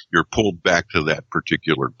do, you're pulled back to that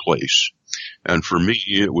particular place. And for me,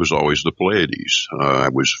 it was always the Pleiades. I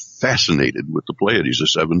was fascinated with the Pleiades, the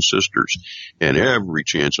Seven Sisters. And every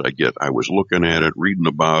chance I get, I was looking at it, reading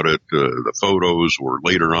about it, the photos, or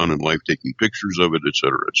later on in life taking pictures of it, et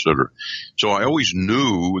cetera, et cetera. So I always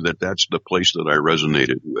knew that that's the place that I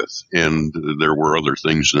resonated with. And there were other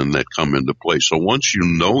things then that come into play. So once you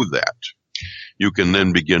know that, you can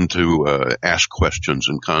then begin to ask questions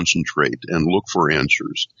and concentrate and look for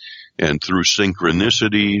answers. And through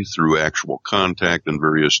synchronicity, through actual contact and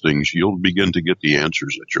various things, you'll begin to get the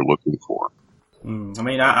answers that you're looking for. I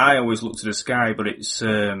mean, I always look to the sky, but it's,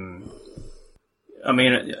 it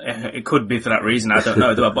could be for that reason. I don't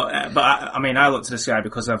know. But I look to the sky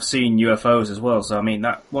because I've seen UFOs as well. So, I mean,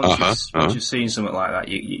 that once you've seen something like that,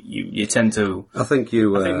 you tend to. I think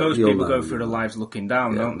most people go through their lives looking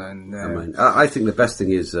down, don't they? And, I think the best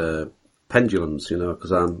thing is pendulums.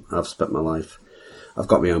 Because I've spent my life. I've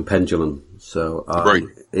got my own pendulum, so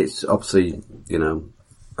it's obviously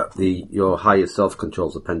your higher self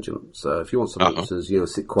controls the pendulum. So if you want some answers,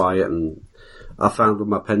 sit quiet. And I found with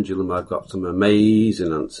my pendulum, I've got some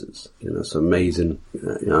amazing answers. Some amazing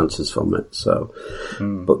answers from it. So,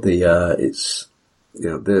 but it's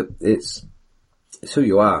who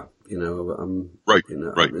you are. Right.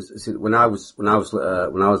 When I was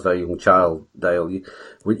a very young child, Dale, you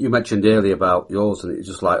mentioned earlier about yours, and it's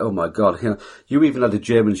just like, oh my God, you even had a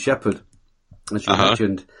German Shepherd, as you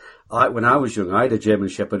mentioned. When I was young, I had a German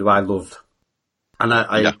Shepherd who I loved, and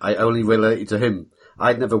I only related to him.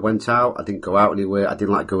 I never went out. I didn't go out anywhere. I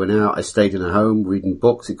didn't like going out. I stayed in a home reading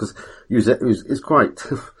books because it was quite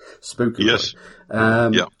spooky. Yes.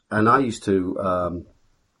 And I used to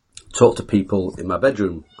talk to people in my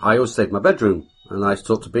bedroom. I always stayed in my bedroom, and I used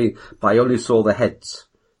to talk to people, but I only saw the heads,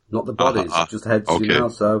 not the bodies, just heads,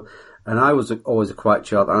 So, and I was always a quiet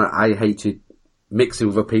child, and I hated mixing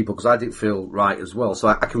with other people because I didn't feel right as well. So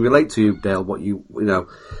I can relate to you, Dale, what you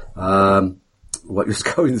was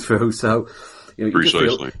going through. So,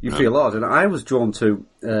 you feel odd. And I was drawn to,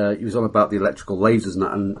 he was on about the electrical lasers and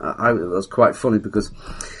that, and it was quite funny because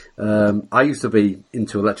I used to be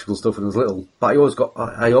into electrical stuff when I was little, but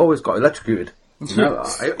I always got electrocuted.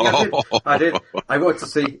 I did. I wanted to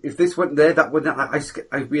see if this went there, that went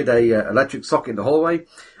there. We had a electric socket in the hallway,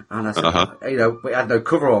 and I said, but it had no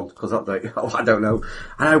cover on because I don't know.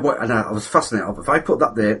 And I was fascinated. If I put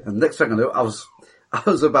that there, and the next thing I knew, I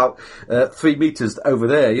was about 3 meters over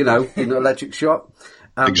there, in an electric shock.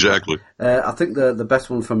 Exactly. I think the best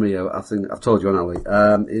one for me, I think I've told you on Ali,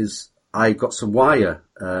 is I got some wire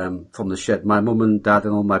from the shed. My mum and dad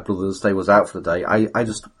and all my brothers, they was out for the day.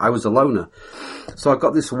 I was a loner. So I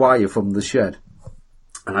got this wire from the shed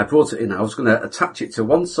and I brought it in. I was going to attach it to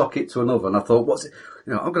one socket to another, and I thought, what's it?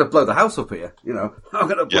 I'm going to blow the house up here. I'm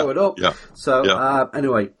going to blow it up. Yeah. So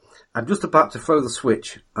anyway, I'm just about to throw the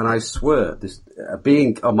switch, and I swear, this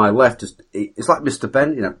being on my left, it's like Mr.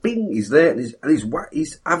 Ben, bing, he's there, and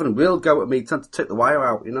he's having a real go at me, trying to take the wire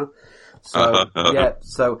out,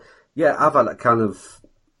 So, I've had that kind of,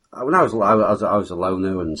 when I was a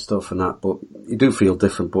loner and stuff and that, but you do feel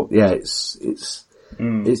different, but it's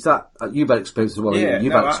that, you've had experience as well. Yeah,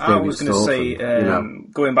 you've had experience. I was going to say,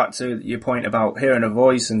 going back to your point about hearing a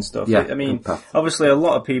voice and stuff. Yeah, obviously a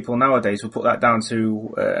lot of people nowadays will put that down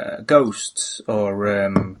to ghosts or,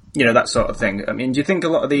 that sort of thing. I mean, do you think a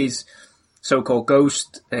lot of these so-called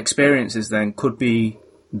ghost experiences then could be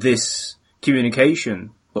this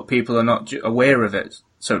communication, but people are not aware of it,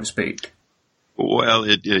 so to speak? Well,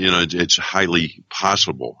 it's highly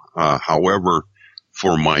possible. However,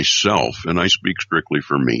 for myself, and I speak strictly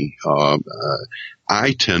for me,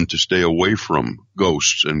 I tend to stay away from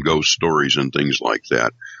ghosts and ghost stories and things like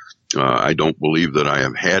that. I don't believe that I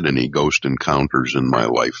have had any ghost encounters in my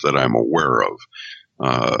life that I'm aware of.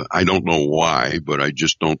 I don't know why, but I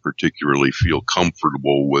just don't particularly feel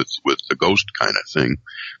comfortable with the ghost kind of thing.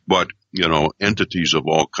 But, entities of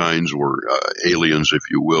all kinds, or aliens, if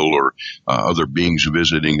you will, or other beings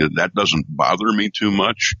visiting, that doesn't bother me too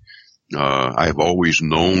much. I've always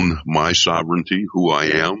known my sovereignty, who I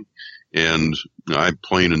am, and I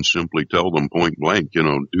plain and simply tell them point blank,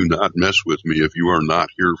 do not mess with me if you are not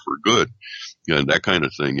here for good, and that kind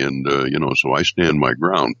of thing. And, so I stand my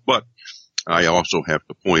ground. But I also have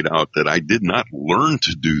to point out that I did not learn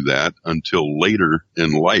to do that until later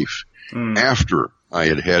in life, after I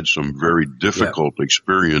had had some very difficult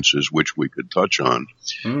experiences, which we could touch on,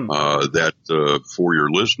 for your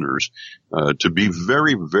listeners, to be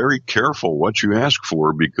very, very careful what you ask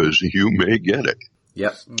for, because you may get it.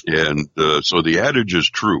 Yep. And so the adage is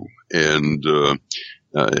true, and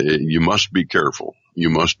you must be careful. You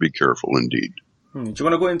must be careful indeed. Do you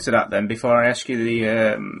want to go into that then before I ask you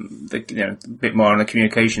the bit more on the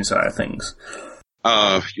communication side of things?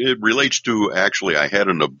 It relates to, actually, I had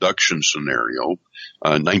an abduction scenario,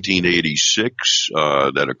 1986,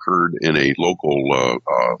 that occurred in a local,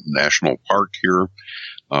 national park here.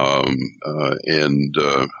 And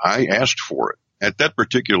I asked for it. At that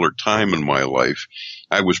particular time in my life,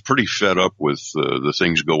 I was pretty fed up with the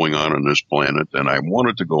things going on this planet, and I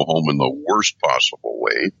wanted to go home in the worst possible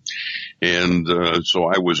way. And so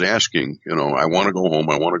I was asking, I want to go home,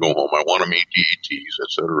 I want to go home, I want to meet ETs, et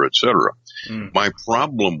cetera, et cetera. My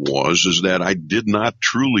problem is that I did not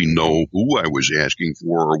truly know who I was asking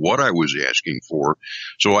for or what I was asking for.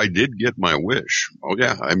 So I did get my wish. Oh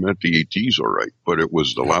yeah, I met the ETs all right, but it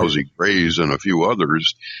was the lousy Greys and a few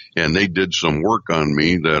others, and they did some work on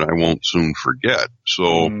me that I won't soon forget.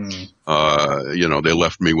 So, they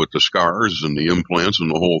left me with the scars and the implants and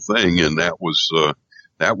the whole thing, and that was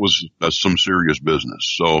some serious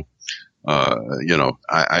business. So,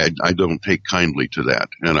 I don't take kindly to that.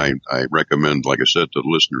 And I recommend, like I said to the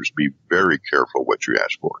listeners, be very careful what you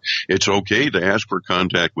ask for. It's okay to ask for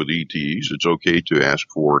contact with ETs. It's okay to ask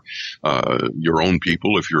for, your own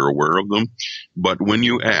people if you're aware of them. But when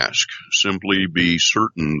you ask, simply be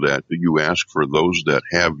certain that you ask for those that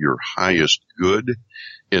have your highest good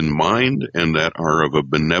in mind and that are of a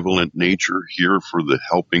benevolent nature, here for the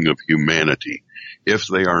helping of humanity. If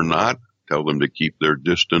they are not, tell them to keep their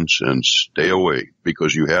distance and stay away,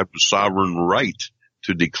 because you have the sovereign right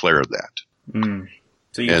to declare that.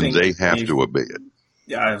 So they have to obey it.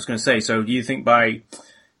 Yeah, I was going to say, so do you think by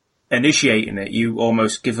initiating it, you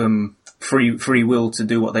almost give them free will to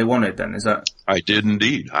do what they wanted then? Is that? I did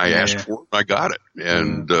indeed. I asked for it, I got it.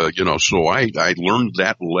 And, so I learned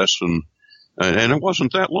that lesson. And it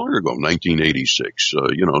wasn't that long ago, 1986,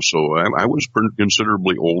 so I was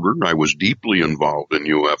considerably older. I was deeply involved in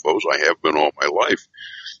UFOs. I have been all my life,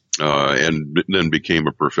 and then became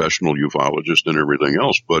a professional ufologist and everything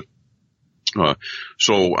else. But,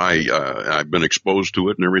 so I've been exposed to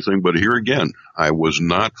it and everything, but here again, I was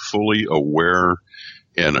not fully aware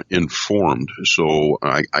and informed. So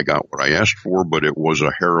I got what I asked for, but it was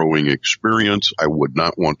a harrowing experience. I would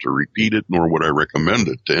not want to repeat it, nor would I recommend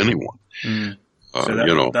it to anyone. So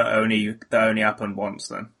that only happened once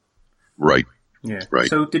then. Right. Yeah. Right.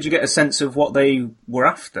 So did you get a sense of what they were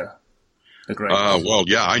after? The Greys? Well,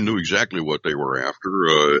 yeah, I knew exactly what they were after,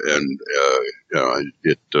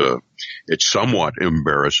 it's somewhat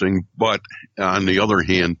embarrassing, but on the other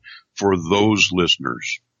hand, for those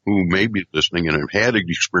listeners who may be listening and have had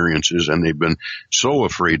experiences and they've been so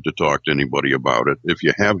afraid to talk to anybody about it. If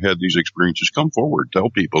you have had these experiences, come forward, tell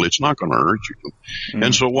people it's not going to hurt you.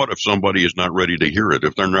 And so what if somebody is not ready to hear it?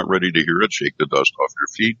 If they're not ready to hear it, shake the dust off your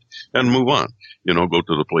feet and move on. Go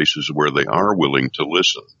to the places where they are willing to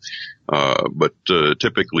listen. But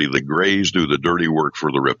typically the Greys do the dirty work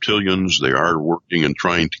for the reptilians. They are working and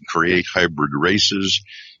trying to create hybrid races.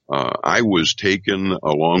 I was taken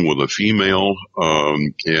along with a female,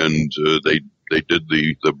 and they did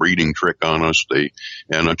the breeding trick on us.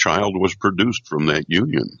 And a child was produced from that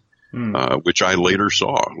union, which I later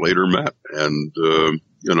met. And,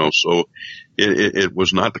 so it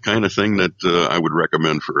was not the kind of thing that, I would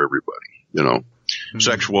recommend for everybody,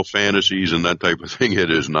 sexual fantasies and that type of thing.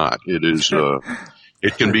 It is not. It is,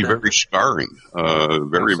 it can be very scarring,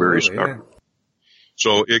 very, very scarring. Yeah.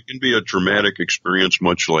 So it can be a traumatic experience,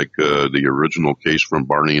 much like the original case from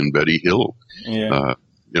Barney and Betty Hill, whom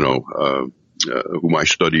I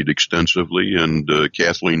studied extensively, and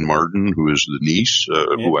Kathleen Martin, who is the niece,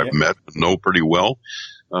 who I've met and know pretty well,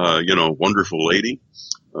 wonderful lady.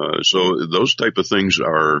 So those type of things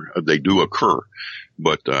they do occur,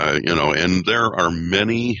 but and there are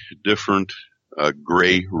many different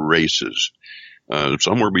gray races.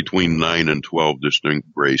 Somewhere between 9 and 12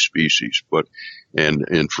 distinct gray species.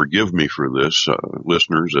 And forgive me for this,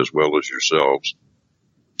 listeners as well as yourselves.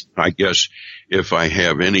 I guess if I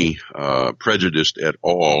have any, prejudice at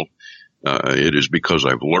all, it is because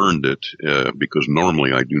I've learned it, because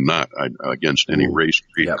normally I do not, against any race,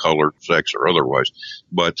 creed, color, sex, or otherwise.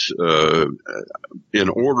 But, in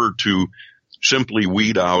order to simply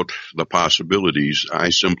weed out the possibilities, I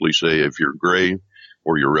simply say if you're gray,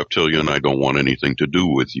 or you're reptilian, I don't want anything to do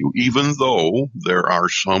with you, even though there are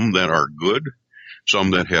some that are good, some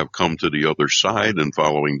that have come to the other side and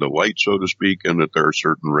following the light, so to speak, and that there are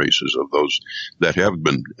certain races of those that have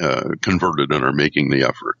been converted and are making the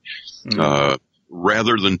effort.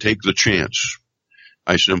 Rather than take the chance,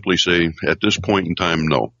 I simply say, at this point in time,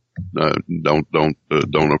 no.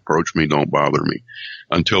 Don't approach me, don't bother me,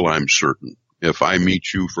 until I'm certain. If I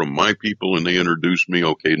meet you from my people and they introduce me,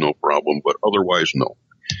 okay, no problem, but otherwise, no.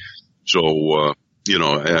 So,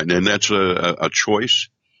 and that's a choice,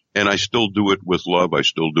 and I still do it with love. I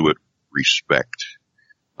still do it respect.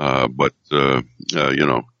 I'm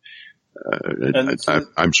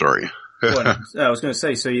sorry. I was going to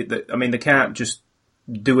say, so they can't just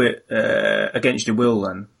do it against your will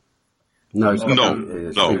then? No,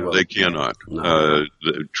 they cannot. No.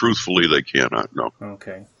 Truthfully, they cannot. No.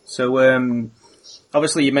 Okay. So,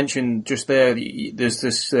 obviously you mentioned just there, there's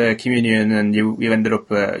this communion, and you ended up,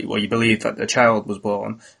 you believe that a child was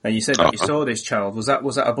born, and you said that you saw this child. Was that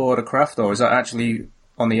aboard a craft, or was that actually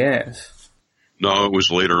on the Earth? No, it was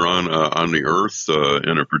later on the Earth,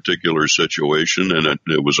 in a particular situation, and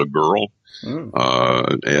it was a girl.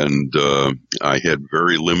 And I had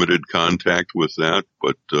very limited contact with that,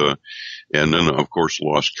 but, and then of course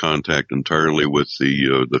lost contact entirely with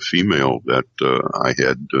the female that, I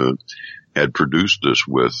had produced this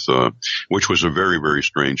with, which was a very, very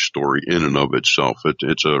strange story in and of itself.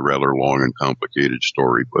 It's a rather long and complicated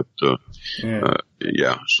story, but,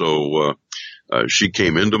 so, she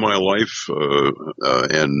came into my life,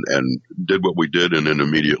 and did what we did and then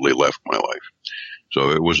immediately left my life.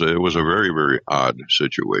 So it was a very, very odd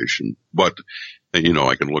situation, but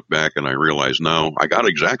I can look back and I realize now I got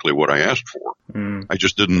exactly what I asked for. I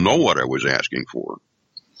just didn't know what I was asking for.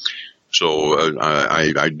 So,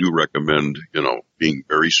 I do recommend, being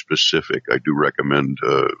very specific. I do recommend,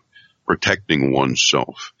 protecting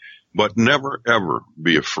oneself, but never ever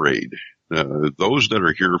be afraid. Those that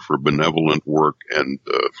are here for benevolent work and,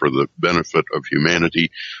 for the benefit of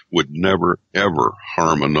humanity would never ever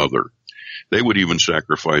harm another. They would even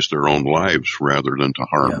sacrifice their own lives rather than to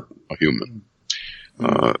harm a human.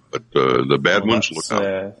 But the bad ones, look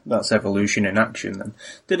out. That's evolution in action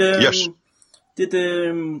then. Yes. Did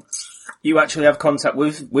you actually have contact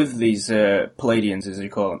with these Pleiadians, as you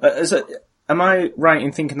call them? Am I right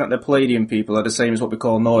in thinking that the Pleiadian people are the same as what we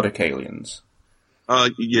call Nordic aliens?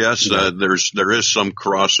 Yes, there is some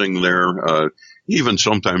crossing there. Even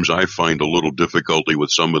sometimes I find a little difficulty with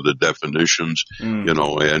some of the definitions,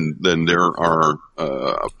 and then there are,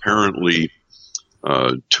 apparently,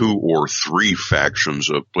 2 or 3 factions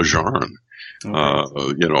of Plejaran.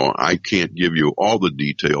 Okay. I can't give you all the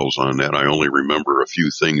details on that. I only remember a few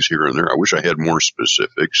things here and there. I wish I had more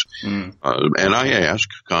specifics. And I ask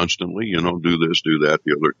constantly, do this, do that,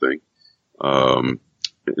 the other thing.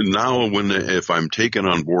 Now if I'm taken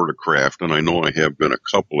on board a craft, and I know I have been a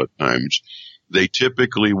couple of times, they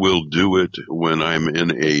typically will do it when I'm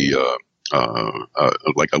in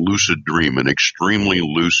like a lucid dream, an extremely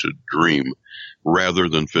lucid dream, rather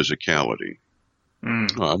than physicality.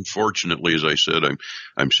 Unfortunately, as I said,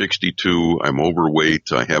 I'm 62. I'm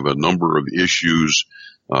overweight. I have a number of issues,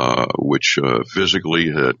 which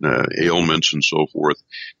physically ailments and so forth.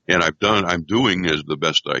 And I'm doing as the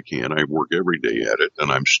best I can. I work every day at it,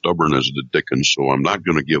 and I'm stubborn as the dickens. So I'm not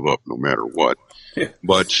going to give up no matter what.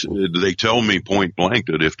 But they tell me point blank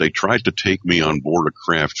that if they tried to take me on board a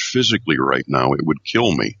craft physically right now, it would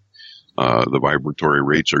kill me. The vibratory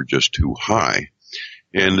rates are just too high.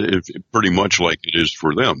 And it's pretty much like it is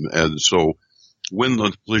for them. And so when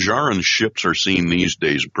the Plejaran ships are seen these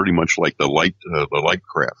days, pretty much like the light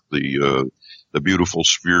craft, the beautiful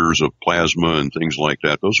spheres of plasma and things like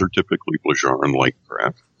that, those are typically Plejaran light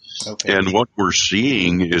craft. Okay. And what we're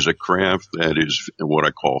seeing is a craft that is what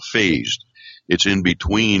I call phased. It's in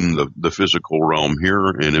between the physical realm here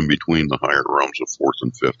and in between the higher realms of fourth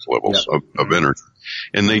and fifth levels of energy.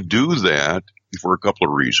 And they do that for a couple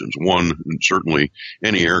of reasons. One, certainly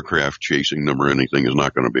any aircraft chasing them or anything is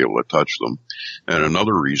not going to be able to touch them. And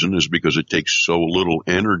another reason is because it takes so little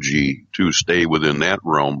energy to stay within that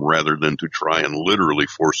realm rather than to try and literally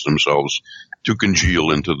force themselves to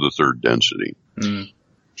congeal into the third density.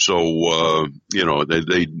 So,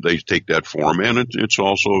 they take that form, and it's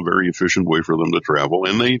also a very efficient way for them to travel.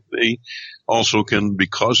 And they also can,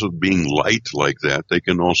 because of being light like that, they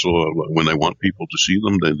can also, when they want people to see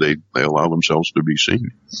them, they allow themselves to be seen.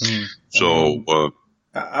 So,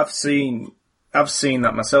 I've seen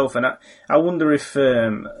that myself, and I wonder if,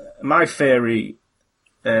 my theory,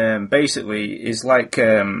 basically is like,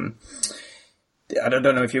 I don't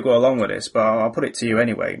know if you go along with this, but I'll put it to you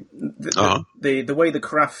anyway. The way the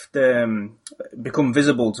craft become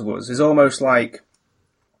visible to us is almost like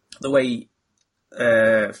the way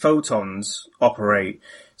photons operate.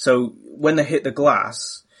 So when they hit the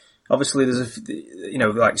glass, obviously there's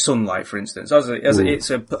like sunlight, for instance, as it's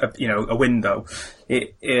a window.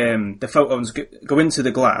 The photons go into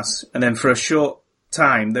the glass, and then for a short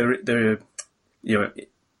time they're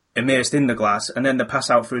immersed in the glass, and then they pass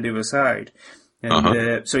out through the other side.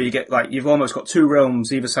 And so you get you've almost got two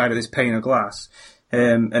realms either side of this pane of glass.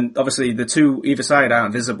 And obviously the two either side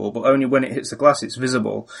aren't visible, but only when it hits the glass it's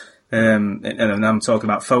visible. And I'm talking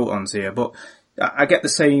about photons here, but I get the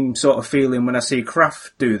same sort of feeling when I see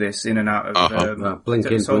craft do this in and out of, blink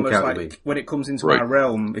in, blink out. Like when it comes into our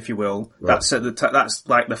realm, if you will, that's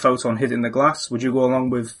like the photon hitting the glass. Would you go along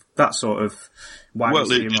with that sort of?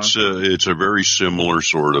 It's a very similar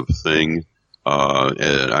sort of thing.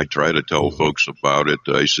 And I try to tell folks about it.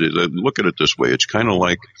 I say, look at it this way. It's kind of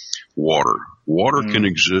like water. Water can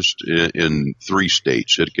exist in three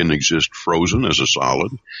states. It can exist frozen as a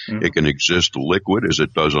solid. It can exist liquid as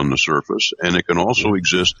it does on the surface. And it can also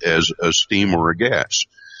exist as a steam or a gas.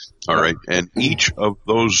 All right. And each of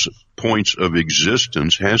those points of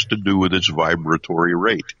existence has to do with its vibratory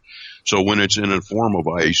rate. So when it's in a form of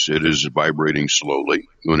ice, it is vibrating slowly.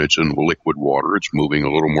 When it's in liquid water, it's moving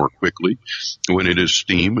a little more quickly. When it is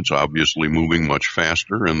steam, it's obviously moving much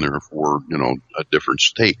faster and therefore, a different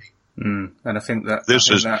state. And I think that's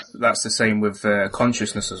the same with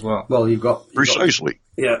consciousness as well. Well, you've got precisely.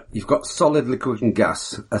 You've got solid, liquid, and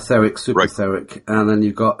gas, etheric, superetheric, and then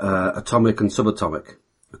you've got atomic and subatomic.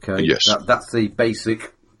 Okay, yes, that's the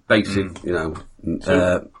basic,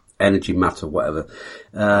 energy, matter, whatever.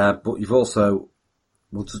 But you've also,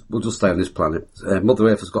 we'll just stay on this planet. Mother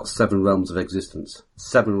Earth has got 7 realms of existence.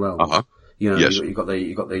 7 realms. Yes. You've got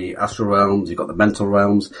the astral realms, you've got the mental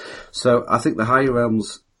realms. So I think the higher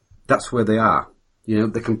realms, that's where they are.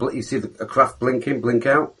 They completely, you see a craft blink in, blink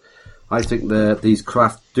out. I think these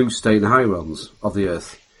craft do stay in the high realms of the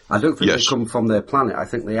Earth. I don't think they come from their planet. I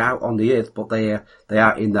think they're out on the Earth, but they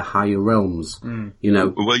are in the higher realms. Well,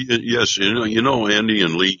 yes, Andy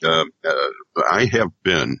and Lee, I have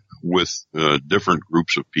been with different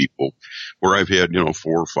groups of people where I've had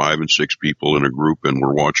 4, 5, and 6 people in a group, and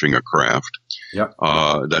we're watching a craft.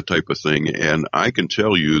 That type of thing. And I can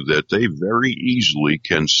tell you that they very easily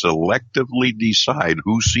can selectively decide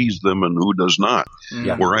who sees them and who does not.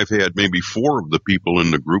 Where I've had maybe 4 of the people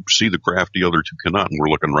in the group see the craft, the other 2 cannot, and we're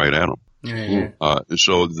looking right at them.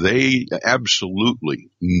 So they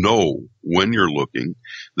absolutely know when you're looking.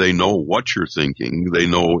 They know what you're thinking. They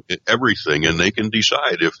know everything, and they can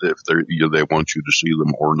decide if they want you to see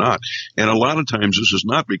them or not. And a lot of times this is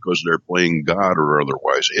not because they're playing God or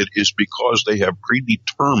otherwise. It is because they have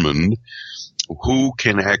predetermined who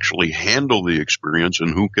can actually handle the experience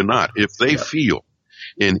and who cannot. If they feel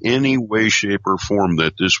in any way, shape, or form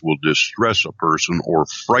that this will distress a person or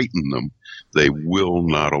frighten them, they will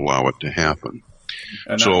not allow it to happen.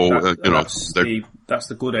 And that's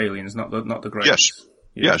the good aliens, not the greys. Yes.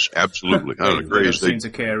 Yeah. Yes, absolutely. The greys, they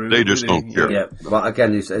just don't care. Yeah. Well,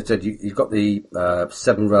 again, as I said, you've got the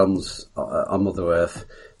 7 realms on Mother Earth,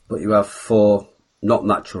 but you have 4 not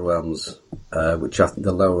natural realms, which are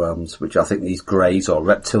the low realms, which I think these greys or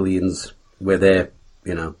reptilians, where they're,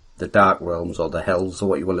 the dark realms or the hells or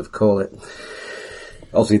what you want to call it.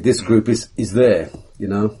 Obviously, this group is there,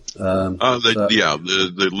 the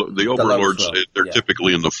overlords, they're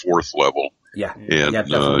typically in the 4th level. Yeah. And,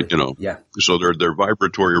 so their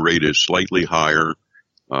vibratory rate is slightly higher,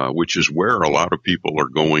 which is where a lot of people are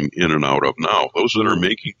going in and out of now. Those that are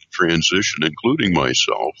making the transition, including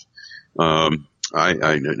myself, and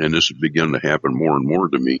this has begun to happen more and more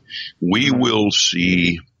to me, we will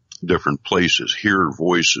see different places, hear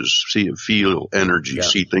voices, feel energy,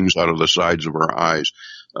 see things out of the sides of our eyes.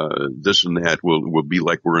 This and that will be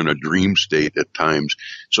like we're in a dream state at times.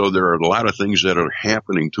 So there are a lot of things that are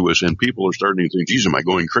happening to us, and people are starting to think, geez, am I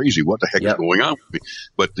going crazy? What the heck is going on with me?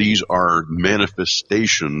 But these are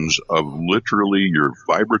manifestations of literally your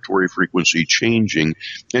vibratory frequency changing,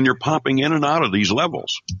 and you're popping in and out of these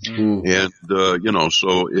levels. And,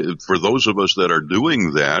 so for those of us that are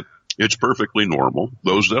doing that, it's perfectly normal.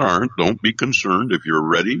 Those that aren't, don't be concerned. If you're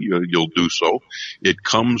ready, you'll do so. It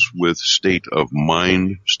comes with state of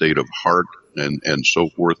mind, state of heart, and so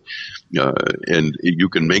forth. And you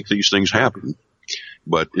can make these things happen.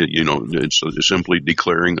 But, it's simply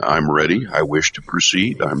declaring, I'm ready. I wish to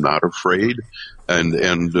proceed. I'm not afraid. And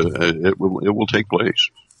it will take place.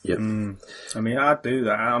 Yep. I mean, I'd do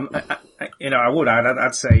that.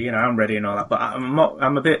 I'd say, I'm ready and all that, but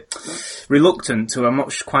I'm a bit reluctant to. I'm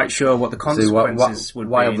not quite sure what the consequences would be.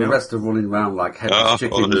 Why are the rest of running around like headless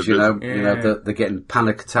chickens? They're getting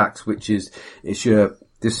panic attacks, this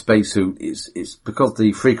spacesuit. It's because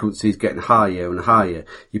the frequency is getting higher and higher.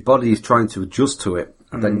 Your body is trying to adjust to it,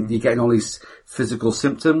 and then you're getting all these physical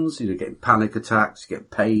symptoms. You're getting panic attacks, you get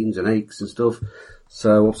pains and aches and stuff.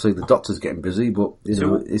 So obviously the doctor's getting busy, but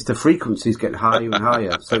it's the frequencies getting higher and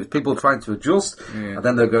higher. So it's people trying to adjust, and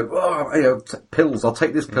then they're going, pills. I'll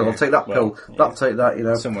take this pill. I'll take that pill. I'll take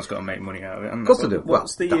that. Someone's got to make money out of it. Of course they do.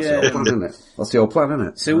 That's the old plan, isn't it? That's the old plan, isn't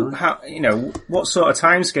it? So what sort of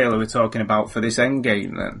timescale are we talking about for this end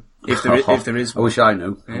game then? If there is, I wish I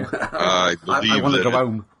knew. Yeah. I want to go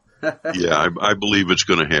home. I believe it's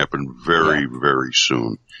going to happen very, very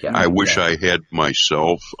soon. Yeah, I wish I had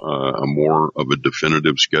myself a more of a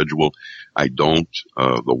definitive schedule. I don't.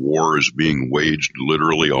 The war is being waged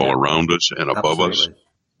literally all around us and above us.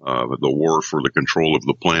 The war for the control of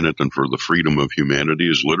the planet and for the freedom of humanity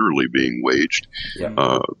is literally being waged.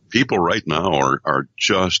 Yeah. People right now are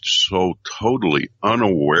just so totally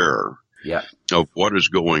unaware of what is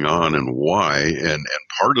going on and why. And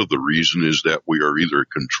part of the reason is that we are either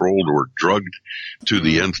controlled or drugged to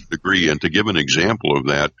the nth degree. And to give an example of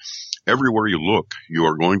that, everywhere you look, you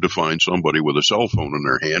are going to find somebody with a cell phone in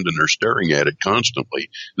their hand and they're staring at it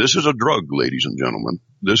constantly. This is a drug, ladies and gentlemen.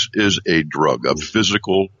 This is a drug, a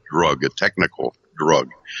physical drug, a technical drug.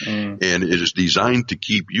 And it is designed to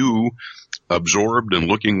keep you absorbed and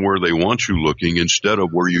looking where they want you looking instead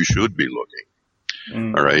of where you should be looking.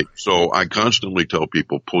 All right. So I constantly tell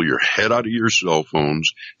people, pull your head out of your cell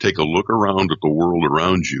phones, take a look around at the world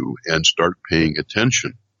around you and start paying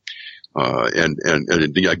attention. I'll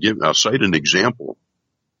cite an example.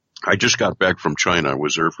 I just got back from China. I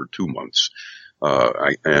was there for 2 months.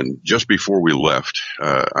 And just before we left,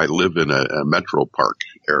 I live in a metro park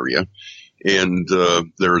area. And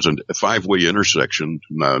there's a 5-way intersection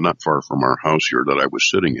not far from our house here that I was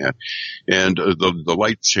sitting at. And the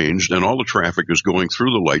light changed, and all the traffic is going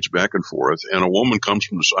through the lights back and forth. And a woman comes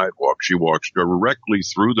from the sidewalk. She walks directly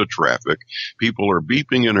through the traffic. People are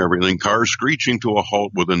beeping and everything, cars screeching to a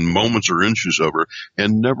halt within moments or inches of her.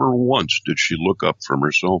 And never once did she look up from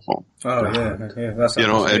her cell phone. Oh, yeah. That's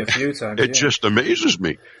a few times. It just amazes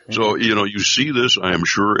me. So, you see this, I am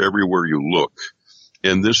sure, everywhere you look.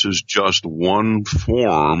 And this is just one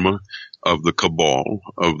form of the cabal,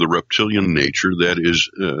 of the reptilian nature that is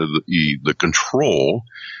the control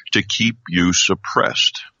to keep you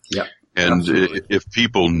suppressed. Yeah. And if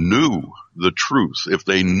people knew the truth, if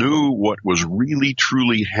they knew what was really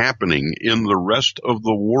truly happening in the rest of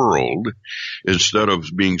the world, instead of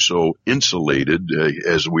being so insulated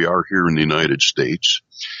as we are here in the United States.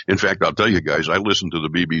 In fact, I'll tell you guys, I listen to the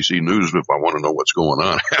BBC News if I want to know what's going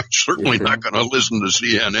on. I'm certainly not going to listen to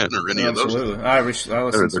CNN or any of those. I listen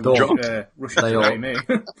to Russia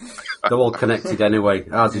Today. They're all connected anyway.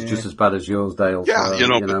 Ours is just as bad as yours, Dale. Yeah,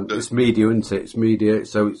 so, it's media, isn't it? It's media,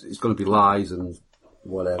 so it's going to be lies and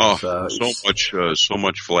whatever. Oh, so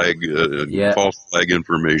much false flag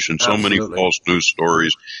information, so many false news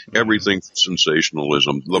stories, everything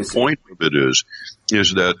sensationalism. The point of it is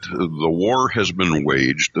that the war has been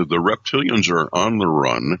waged. The reptilians are on the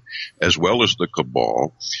run, as well as the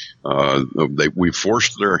cabal. We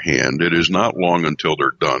forced their hand. It is not long until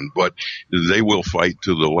they're done, but they will fight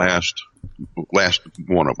to the last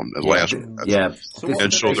one of them.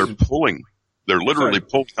 And so they're literally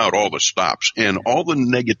pulling out all the stops and all the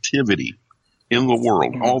negativity in the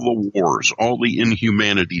world, all the wars, all the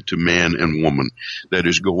inhumanity to man and woman that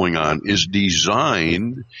is going on is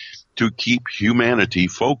designed to keep humanity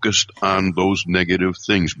focused on those negative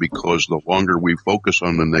things, because the longer we focus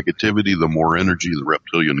on the negativity, the more energy the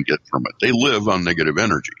reptilian get from it. They live on negative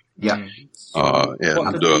energy. Yeah. And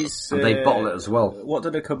they bottle it as well. What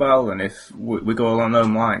do the cabal, and if we go along those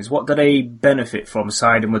lines, what do they benefit from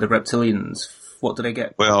siding with the reptilians? What do they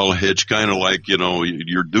get? Well, it's kind of like,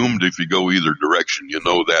 you're doomed if you go either direction. You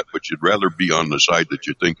know that, but you'd rather be on the side that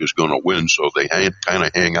you think is going to win. So they kind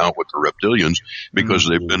of hang out with the reptilians because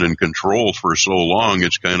they've been in control for so long.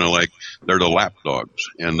 It's kind of like they're the lapdogs,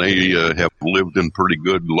 and they have lived in pretty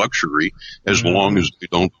good luxury as long as they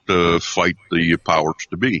don't fight the powers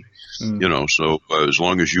to be. So as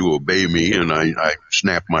long as you obey me and I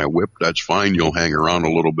snap my whip, that's fine. You'll hang around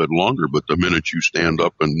a little bit longer. But the minute you stand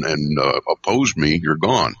up and oppose me, you're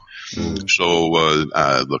gone. So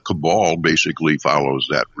the cabal basically follows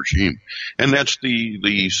that regime, and that's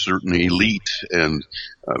the certain elite, and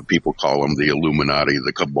people call them the Illuminati,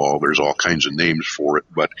 the cabal. There's all kinds of names for it,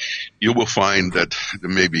 but you will find that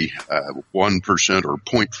maybe 1% or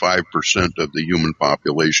 0.5% of the human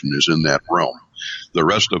population is in that realm. The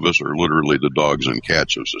rest of us are literally the dogs and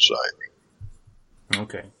cats of society.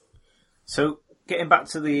 Okay. So, getting back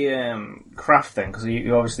to the craft then, because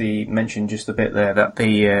you obviously mentioned just a bit there that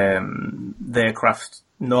their craft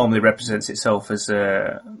normally represents itself as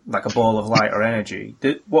like a ball of light or energy.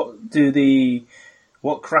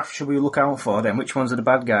 What craft should we look out for then? Which ones are the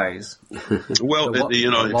bad guys? Well, you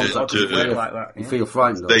feel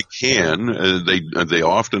frightened. They can. They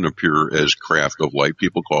often appear as craft of light.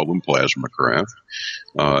 People call them plasma craft,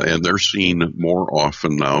 and they're seen more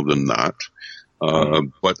often now than not.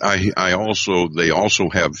 But they also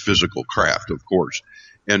have physical craft, of course,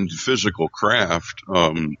 and physical craft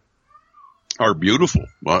are beautiful.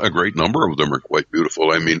 A great number of them are quite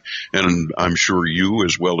beautiful. I mean, and I'm sure you,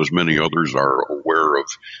 as well as many others, are aware of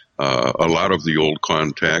a lot of the old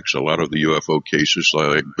contacts, a lot of the UFO cases,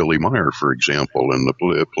 like Billy Meyer, for example, and the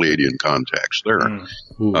Pleiadian contacts there.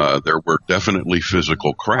 There were definitely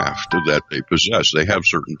physical craft that they possess. They have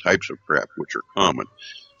certain types of craft which are common.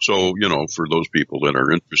 So, for those people that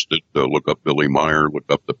are interested, look up Billy Meyer, look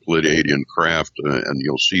up the Pleiadian craft, and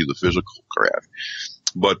you'll see the physical craft.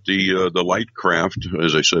 But the light craft,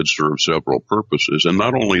 as I said, serve several purposes. And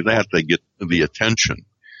not only that, they get the attention,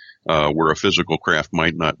 where a physical craft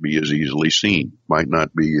might not be as easily seen, might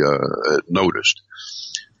not be noticed.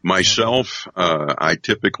 Myself, I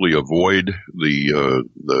typically avoid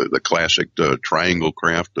the classic triangle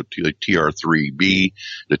craft, the TR-3B,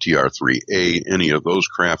 the TR-3A, any of those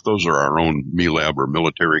craft. Those are our own MELAB or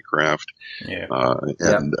military craft. Yeah.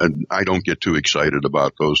 And I don't get too excited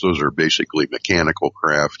about those. Those are basically mechanical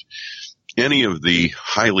craft. Any of the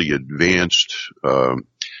highly advanced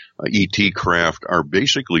ET craft are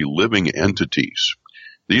basically living entities.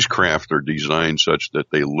 These craft are designed such that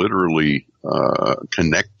they literally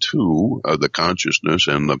connect to the consciousness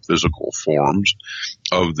and the physical forms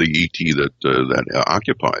of the ET that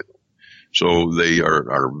occupy them. So they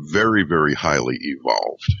are very, very highly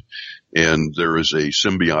evolved. And there is a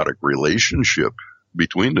symbiotic relationship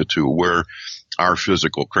between the two, where our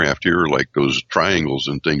physical craft here, like those triangles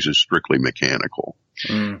and things, is strictly mechanical.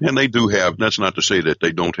 And they do have, that's not to say that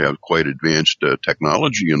they don't have quite advanced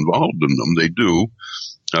technology involved in them. They do.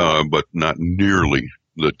 But not nearly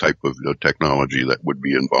the type of technology that would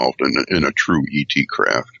be involved in a true ET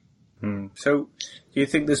craft. So, do you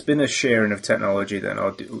think there's been a sharing of technology then,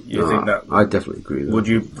 or do you think that? I definitely agree with that. Would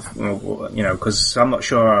you, because I'm not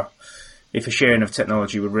sure if a sharing of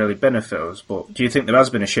technology would really benefit us, but do you think there has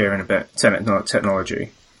been a sharing of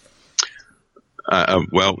technology?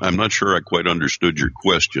 Well, I'm not sure I quite understood your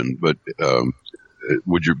question, but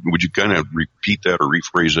would you kind of repeat that or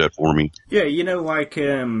rephrase that for me? Yeah,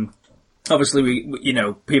 obviously we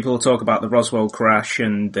people talk about the Roswell crash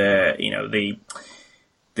and the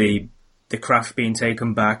craft being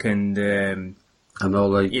taken back and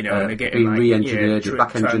all the being re-engineered,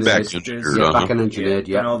 back-engineered,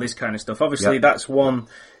 and all this kind of stuff. Obviously, that's one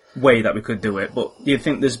way that we could do it. But do you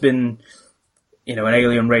think there's been an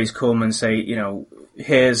alien race come and say,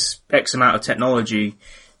 here's X amount of technology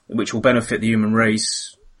which will benefit the human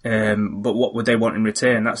race, but what would they want in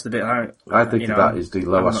return? That's the bit I think that is the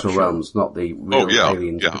lower realms, not the real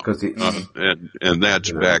aliens, because it's and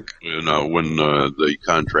that's back when the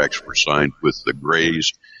contracts were signed with the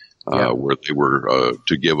Greys, where they were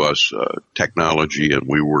to give us technology, and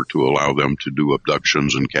we were to allow them to do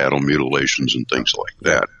abductions and cattle mutilations and things like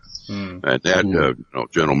that. And that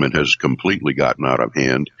gentleman has completely gotten out of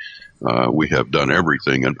hand. We have done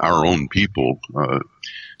everything, and our own people,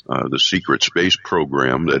 the secret space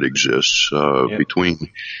program that exists between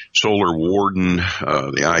Solar Warden,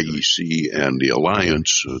 the IEC, and the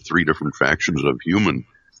Alliance, 3 different factions of human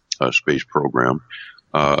space program.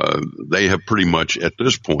 They have pretty much at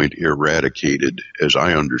this point eradicated, as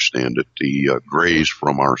I understand it, the Greys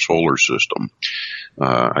from our solar system.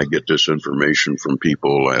 I get this information from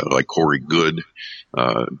people like Corey Good,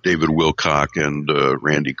 David Wilcock, and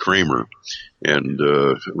Randy Kramer. And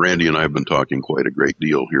Randy and I have been talking quite a great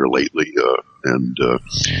deal here lately, and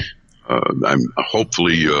I'm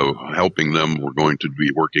hopefully helping them. We're going to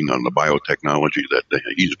be working on the biotechnology that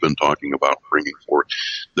he's been talking about bringing forth.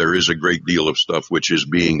 There is a great deal of stuff which is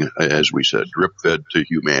being, as we said, drip-fed to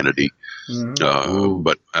humanity.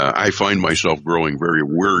 But I find myself growing very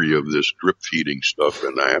weary of this drip-feeding stuff,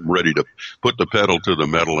 and I am ready to put the pedal to the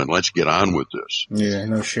metal and let's get on with this. Yeah,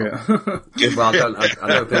 no shit. Well, I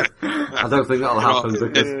don't think that'll happen,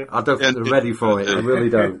 because I don't think they're ready for it. I really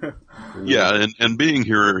don't. Yeah, and being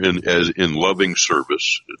here in loving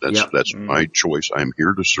service, that's my choice. I'm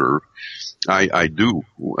here to serve. I do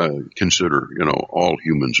consider, all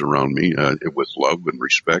humans around me with love and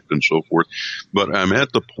respect and so forth. But I'm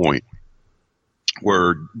at the point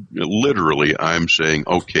where literally I'm saying,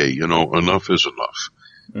 okay, enough is enough.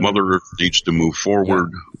 Mother Earth needs to move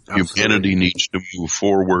forward. Humanity needs to move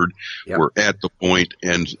forward. We're at the point,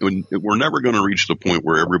 and we're never going to reach the point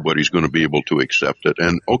where everybody's going to be able to accept it.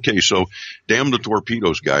 And okay, so damn the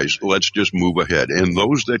torpedoes, guys. Let's just move ahead. And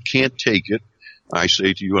those that can't take it, I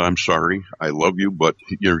say to you, I'm sorry. I love you, but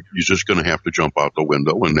you're just going to have to jump out the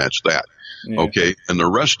window, and that's that. Okay? And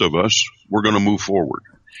the rest of us, we're going to move forward.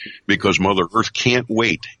 Because Mother Earth can't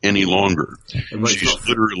wait any longer. She's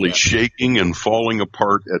literally shaking and falling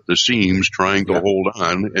apart at the seams, trying to hold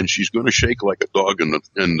on, and she's going to shake like a dog, and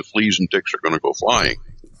the fleas and ticks are going to go flying.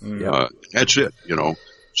 That's it,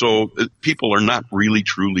 So people are not really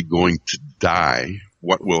truly going to die.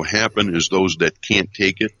 What will happen is those that can't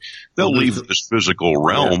take it, they'll leave this physical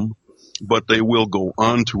realm, but they will go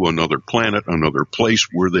on to another planet, another place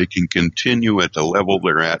where they can continue at the level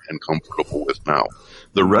they're at and comfortable with now.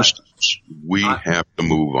 The rest of us, we have to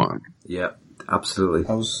move on. Yeah, absolutely.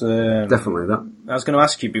 Definitely that. I was going to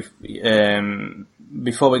ask you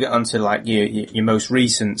before we get on to like your most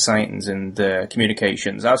recent sightings and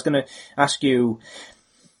communications. I was going to ask you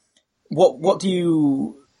what do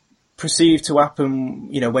you perceive to happen,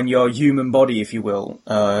 when your human body, if you will,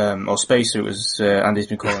 or spacesuit, as Andy's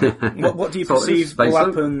been calling it. What do you perceive will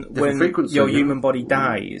happen when your human body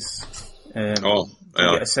dies? Do you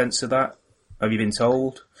get a sense of that? Have you been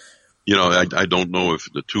told? I don't know if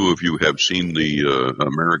the two of you have seen the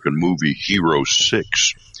American movie Hero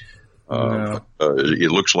 6. No.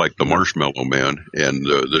 It looks like the Marshmallow Man, and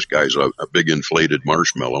this guy's a big inflated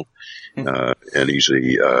marshmallow, and he's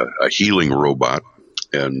a healing robot,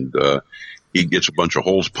 and he gets a bunch of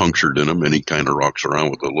holes punctured in him, and he kind of rocks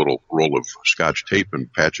around with a little roll of Scotch tape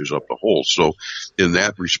and patches up the holes. So in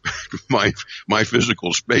that respect, my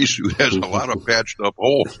physical spacesuit has a lot of patched up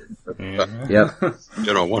holes.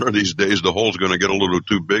 One of these days the hole's going to get a little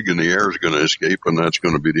too big and the air is going to escape, and that's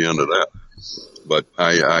going to be the end of that. But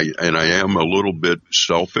I am a little bit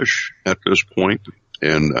selfish at this point.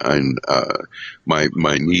 And my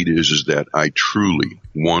need is that I truly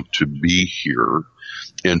want to be here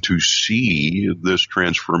and to see this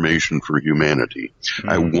transformation for humanity.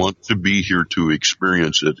 I want to be here to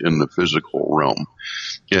experience it in the physical realm.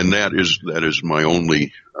 And that is my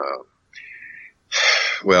only,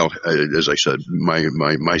 as I said,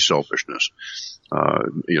 my selfishness.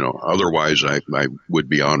 Otherwise I would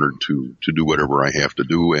be honored to do whatever I have to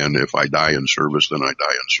do. And if I die in service, then I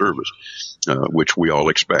die in service, which we all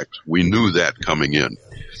expect. We knew that coming in.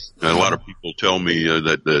 And a lot of people tell me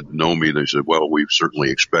that know me, they said, well, we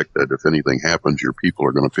certainly expect that if anything happens, your people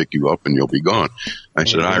are going to pick you up and you'll be gone. I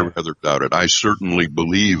said, I rather doubt it. I certainly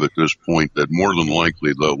believe at this point that more than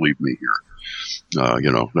likely they'll leave me here.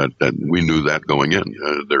 That we knew that going in.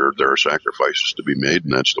 There are sacrifices to be made,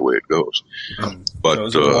 and that's the way it goes.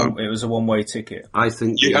 But so it was a one-way ticket. I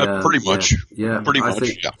think. Pretty much. Yeah, pretty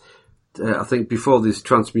much. Yeah. I think before this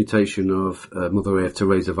transmutation of Mother Earth to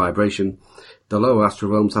raise a vibration, the lower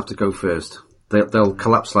astral realms have to go first. They'll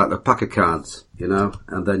collapse like a pack of cards,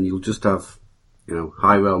 and then you'll just have,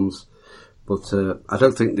 high realms. But I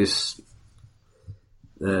don't think this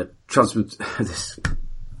when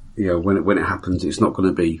it happens, it's not going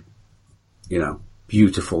to be,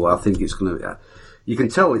 beautiful. I think it's going to. You can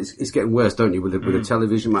tell it's getting worse, don't you, with the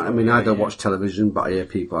television? I mean, I don't watch television, but I hear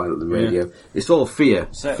people on the radio. Yeah. It's all fear.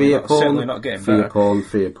 Fear porn.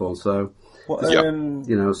 So,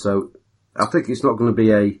 so I think it's not going to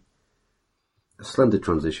be a slender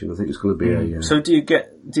transition. I think it's going to be a... So did you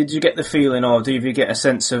get the feeling, or did you get a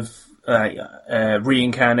sense of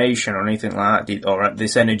reincarnation or anything like that, or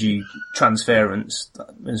this energy transference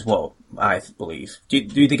is what I believe. Do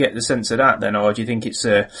you get the sense of that then, or do you think it's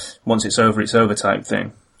once it's over type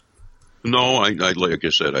thing? No, I like I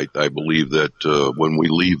said, I believe that when we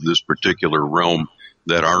leave this particular realm,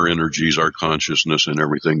 that our energies, our consciousness, and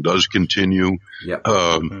everything does continue. Yep.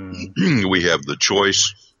 We have the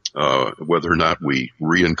choice whether or not we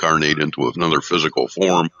reincarnate into another physical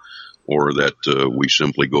form, or that we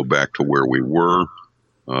simply go back to where we were.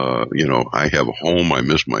 I have a home. I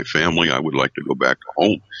miss my family. I would like to go back to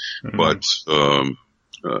home. Mm-hmm. But,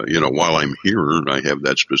 while I'm here, I have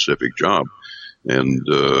that specific job. And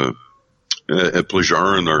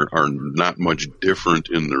Plejarin are not much different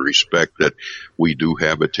in the respect that we do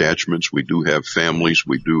have attachments, we do have families,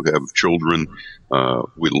 we do have children.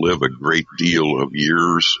 We live a great deal of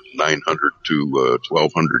years. 900 to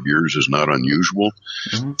 1,200 years is not unusual.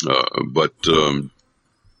 Mm-hmm. But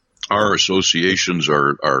our associations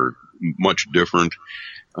are much different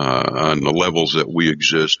on the levels that we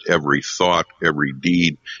exist. Every thought, every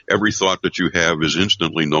deed, every thought that you have is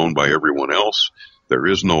instantly known by everyone else. There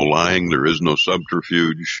is no lying. There is no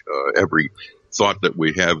subterfuge. Every thought that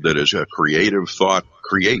we have that is a creative thought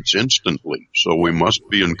creates instantly. So we must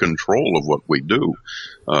be in control of what we do.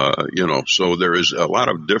 So there is a lot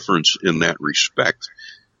of difference in that respect.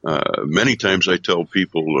 Many times I tell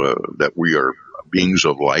people that we are beings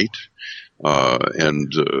of light. And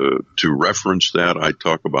to reference that, I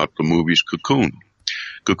talk about the movies Cocoon.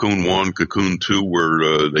 Cocoon 1, Cocoon 2,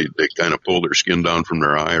 where they kind of pull their skin down from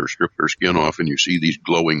their eye or strip their skin off, and you see these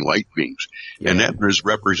glowing light beams. Yeah. And that is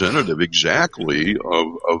representative exactly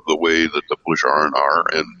of the way that the Plejarin are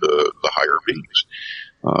and the higher beings,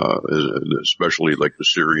 especially like the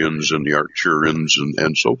Syrians and the Arcturians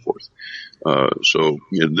and so forth. So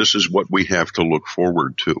this is what we have to look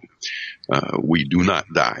forward to. We do not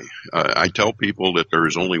die. I tell people that there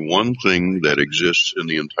is only one thing that exists in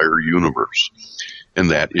the entire universe,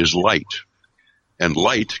 and that is light. And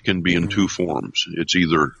light can be in two forms. It's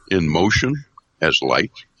either in motion as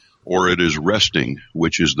light, or it is resting,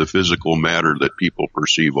 which is the physical matter that people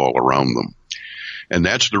perceive all around them. And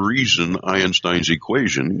that's the reason Einstein's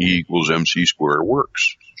equation, E equals mc squared,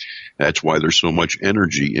 works. That's why there's so much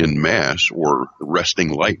energy in mass or resting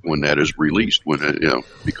light when that is released,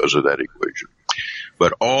 because of that equation.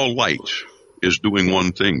 But all light is doing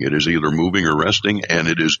one thing. It is either moving or resting, and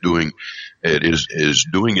it is doing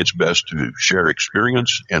its best to share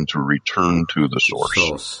experience and to return to the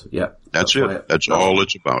source. Yeah. That's it. That's all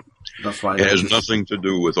it's about. That's why it has nothing to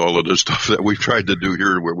do with all of this stuff that we've tried to do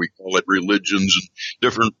here, where we call it religions and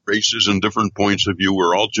different races and different points of view.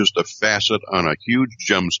 We're all just a facet on a huge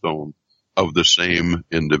gemstone of the same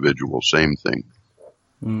individual, same thing.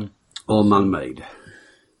 All man-made.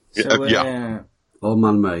 Yeah. All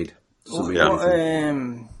man-made. So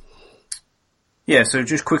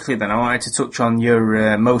just quickly then, I wanted to touch on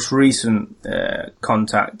your most recent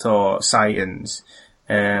contact or sightings,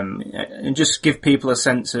 and just give people a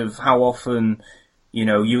sense of how often,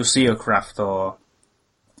 you'll see a craft,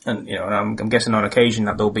 and I'm guessing on occasion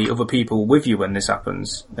that there'll be other people with you when this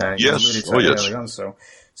happens. Yes. Early on, so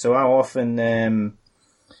how often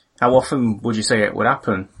would you say it would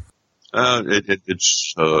happen?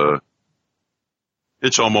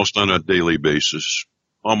 It's almost on a daily basis.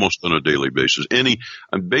 Basically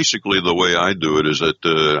the way I do it is that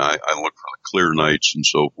I look for clear nights and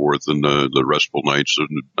so forth, and the restful nights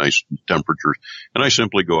and nice temperatures, and I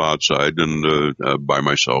simply go outside and by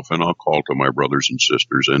myself, and I'll call to my brothers and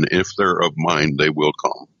sisters, and if they're of mine, they will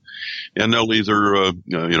come. And they'll either,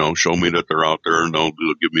 show me that they're out there, and they'll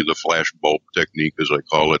give me the flash bulb technique, as I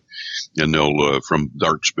call it, and they'll, from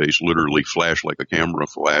dark space, literally flash like a camera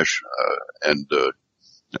flash, and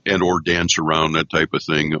and or dance around, that type of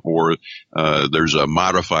thing. Or there's a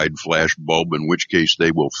modified flash bulb, in which case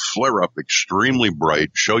they will flare up extremely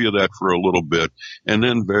bright, show you that for a little bit, and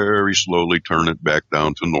then very slowly turn it back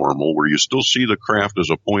down to normal, where you still see the craft as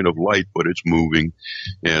a point of light, but it's moving,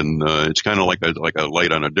 and it's kind of like a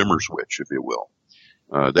light on a dimmer switch, if you will.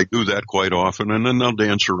 They do that quite often, and then they'll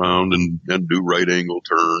dance around and do right angle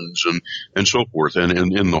turns and so forth. And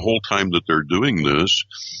in the whole time that they're doing this,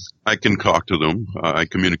 I can talk to them. I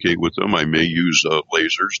communicate with them. I may use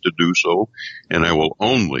lasers to do so, and I will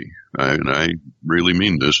only, and I really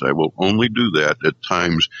mean this, I will only do that at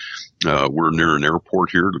times. We're near an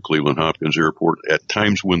airport here, the Cleveland Hopkins Airport, at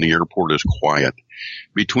times when the airport is quiet.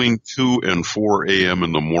 Between 2 and 4 a.m.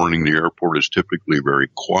 in the morning, the airport is typically very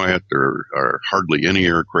quiet. There are hardly any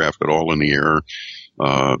aircraft at all in the air.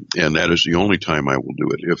 And that is the only time I will do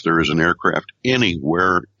it. If there is an aircraft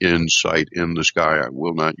anywhere in sight in the sky, I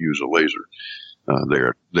will not use a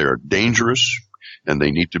laser. They're dangerous, and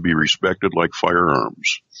they need to be respected like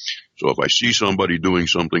firearms. So if I see somebody doing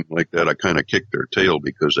something like that, I kind of kick their tail,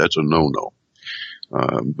 because that's a no-no.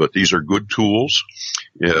 But these are good tools.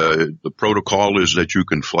 The protocol is that you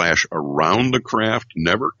can flash around the craft,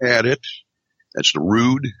 never at it. That's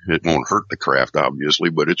rude. It won't hurt the craft, obviously,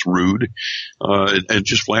 but it's rude. And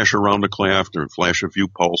just flash around the craft or flash a few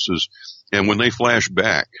pulses. And when they flash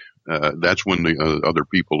back, that's when the other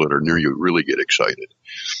people that are near you really get excited.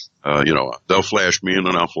 They'll flash me, and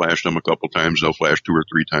then I'll flash them a couple times. They'll flash 2 or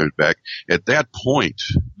 3 times back. At that point,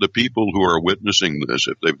 the people who are witnessing this,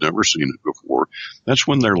 if they've never seen it before, that's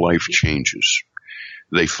when their life changes.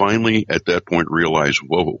 They finally, at that point, realize,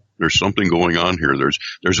 whoa, there's something going on here.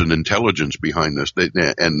 There's an intelligence behind this.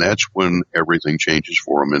 And that's when everything changes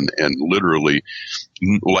for them. And literally,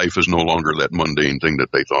 life is no longer that mundane thing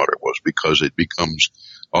that they thought it was, because it becomes,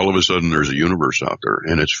 all of a sudden, there's a universe out there,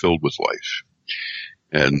 and it's filled with life.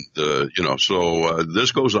 And, so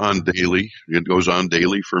this goes on daily. It goes on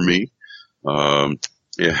daily for me. And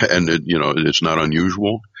it's not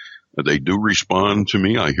unusual. They do respond to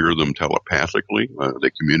me. I hear them telepathically. They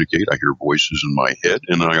communicate. I hear voices in my head,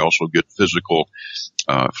 and I also get physical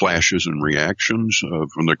flashes and reactions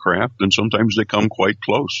from the craft, and sometimes they come quite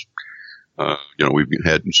close.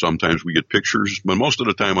 Sometimes we get pictures, but most of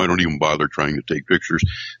the time I don't even bother trying to take pictures.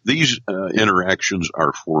 These interactions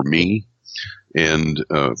are for me and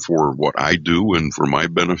for what I do and for my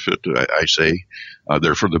benefit. I say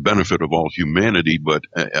they're for the benefit of all humanity, but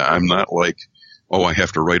I'm not like, oh, I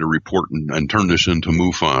have to write a report and turn this into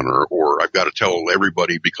MUFON, or I've got to tell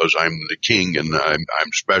everybody because I'm the king and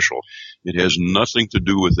I'm special. It has nothing to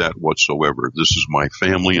do with that whatsoever. This is my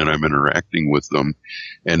family, and I'm interacting with them,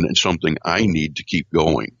 and it's something I need to keep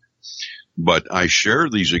going. But I share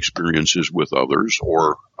these experiences with others,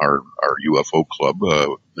 or our UFO club,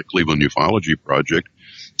 the Cleveland Ufology Project,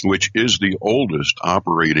 which is the oldest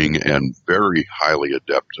operating and very highly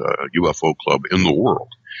adept UFO club in the world.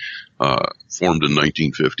 Formed in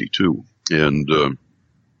 1952. And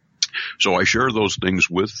so I share those things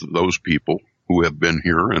with those people who have been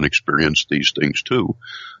here and experienced these things too,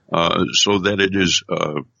 so that it is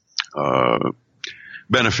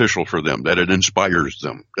beneficial for them, that it inspires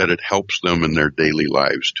them, that it helps them in their daily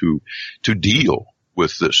lives to deal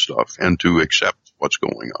with this stuff and to accept what's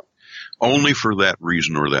going on. Only for that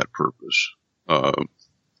reason or that purpose.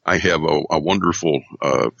 I have a wonderful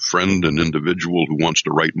friend and individual who wants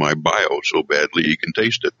to write my bio so badly he can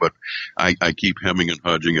taste it, but I keep hemming and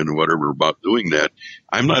hudging and whatever about doing that.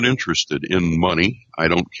 I'm not interested in money. I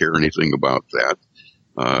don't care anything about that.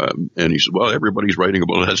 And he said, well, everybody's writing a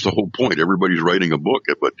book. That's the whole point. Everybody's writing a book.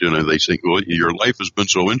 But, they think, well, your life has been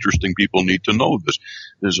so interesting. People need to know this.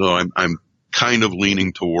 And so I'm kind of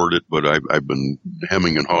leaning toward it, but I've been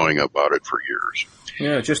hemming and hawing about it for years.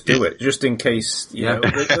 Yeah, just do it, just in case, Get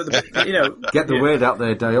the word out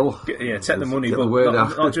there, Dale. Take the money, Get but the word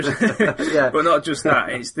not just, but not just that.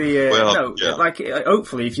 It's the,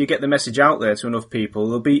 hopefully if you get the message out there to enough people,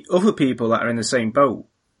 there'll be other people that are in the same boat,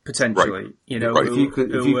 potentially, Right. Right. If you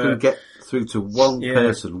can get through to one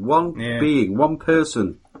person, one being, one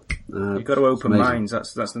person. You've got to open minds.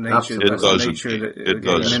 That's the nature. Absolutely. That's the nature of the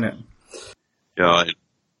game, isn't it? Yeah,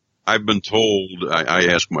 I've been told, I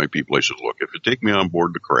ask my people, I said, look, if you take me on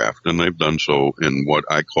board the craft, and they've done so in what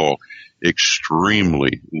I call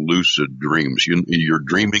extremely lucid dreams. You're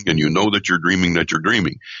dreaming, and you know that you're dreaming, and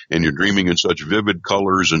you're dreaming in such vivid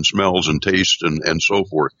colors and smells and tastes and so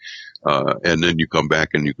forth. And then you come back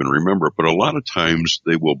and you can remember it. But a lot of times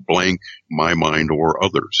they will blank my mind or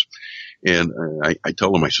others. And I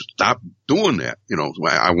tell them, I said, stop doing that. You know,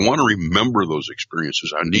 I want to remember those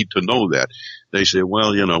experiences. I need to know that. They say,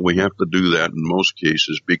 well, you know, we have to do that in most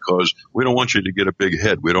cases because we don't want you to get a big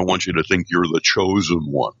head. We don't want you to think you're the chosen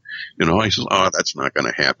one. You know, I said, oh, that's not going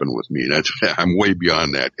to happen with me. I'm way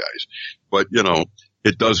beyond that, guys. But, you know,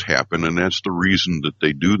 it does happen, and that's the reason that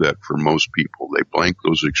they do that for most people. They blank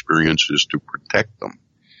those experiences to protect them.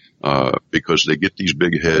 Because they get these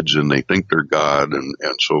big heads and they think they're God and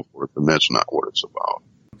so forth, and that's not what it's about.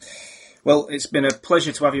 Well, it's been a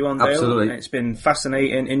pleasure to have you on, Dale. Absolutely. It's been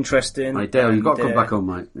fascinating, interesting. Hey, Dale, you've got to come back on,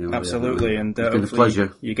 mate. You know, absolutely, and it's been a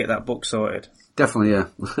pleasure. You get that book sorted. Definitely, yeah.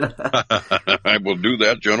 I will do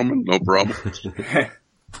that, gentlemen. No problem.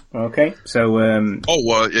 Okay, so...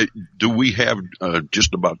 do we have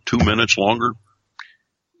just about 2 minutes longer?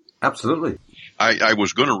 Absolutely. I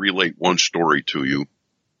was going to relate one story to you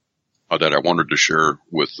that I wanted to share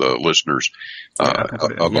with listeners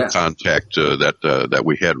of a contact that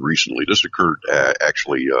we had recently. This occurred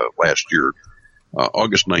actually last year.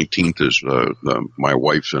 August 19th is my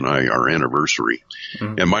wife and I, our anniversary.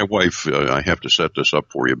 Mm-hmm. And my wife, I have to set this up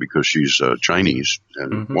for you because she's Chinese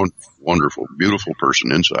and wonderful, beautiful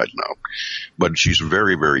person inside now. But she's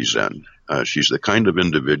very, very zen. She's the kind of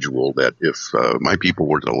individual that if my people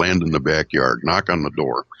were to land in the backyard, knock on the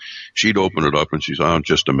door, she'd open it up and she's, oh,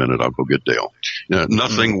 just a minute, I'll go get Dale.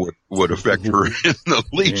 Nothing would affect her in the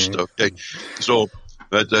least, okay? So...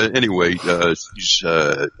 But anyway, she's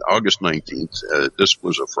August 19th. This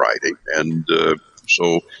was a Friday. And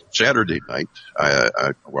so Saturday night,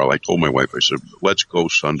 I told my wife, I said, let's go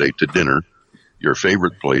Sunday to dinner. Your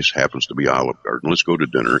favorite place happens to be Olive Garden. Let's go to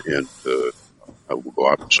dinner, and we'll go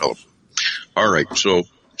out and celebrate. All right, so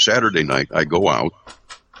Saturday night, I go out.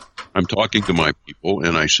 I'm talking to my people,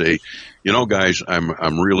 and I say, you know, guys,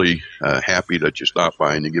 I'm really happy that you stopped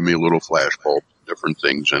by and you give me a little flashbulb. Different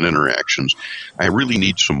things and interactions. I really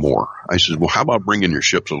need some more. I said, well, how about bringing your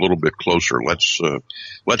ships a little bit closer? Let's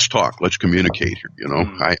talk. Let's communicate here. You know,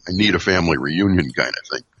 I need a family reunion kind of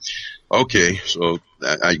thing. Okay. So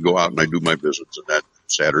I go out and I do my visits, and that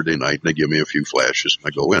Saturday night, they give me a few flashes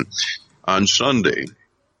and I go in. On Sunday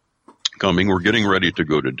coming, we're getting ready to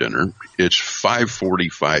go to dinner. It's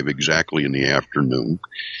 5:45 exactly in the afternoon.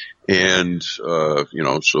 And, you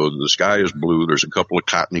know, so the sky is blue. There's a couple of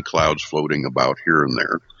cottony clouds floating about here and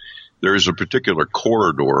there. There is a particular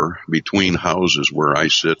corridor between houses where I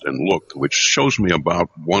sit and look, which shows me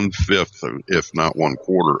about 1/5, if not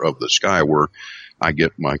 1/4 of the sky where I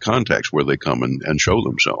get my contacts, where they come and show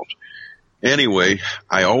themselves. Anyway,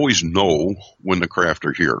 I always know when the craft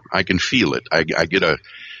are here. I can feel it. I get a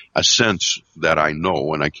sense that I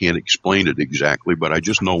know, and I can't explain it exactly, but I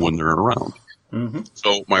just know when they're around. Mm-hmm.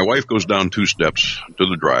 So my wife goes down 2 steps to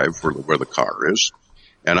the drive where the car is,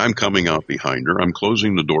 and I'm coming out behind her. I'm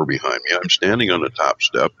closing the door behind me. I'm standing on the top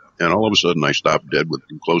step, and all of a sudden I stop dead with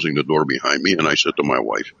closing the door behind me, and I said to my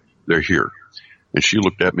wife, they're here. And she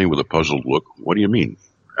looked at me with a puzzled look. What do you mean?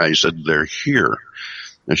 I said, they're here.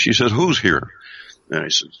 And she said, who's here? And I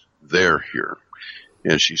said, they're here.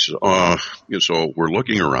 And she said, so we're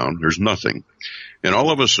looking around. There's nothing. And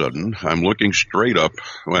all of a sudden, I'm looking straight up,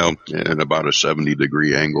 well, at about a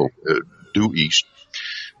 70-degree angle, due east.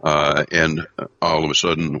 And all of a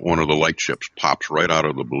sudden, one of the light ships pops right out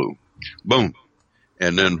of the blue. Boom.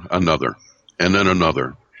 And then another. And then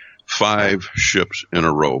another. 5 ships in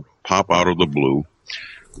a row pop out of the blue,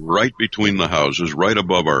 right between the houses, right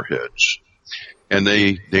above our heads. And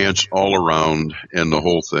they dance all around and the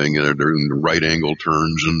whole thing, and they're doing the right angle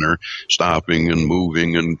turns, and they're stopping and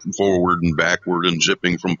moving and forward and backward and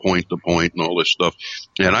zipping from point to point and all this stuff.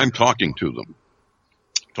 And I'm talking to them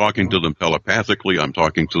telepathically. I'm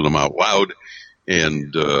talking to them out loud,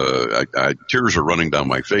 and tears are running down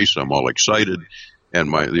my face. I'm all excited.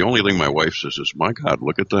 And the only thing my wife says is, my God,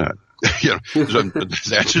 look at that. You know,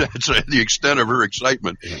 that's the extent of her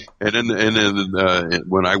excitement. And then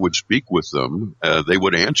when I would speak with them, they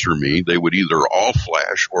would answer me. They would either all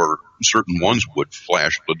flash, or certain ones would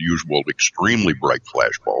flash the usual extremely bright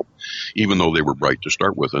flash bulb, even though they were bright to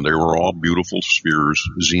start with. And they were all beautiful spheres,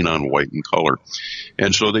 xenon white in color.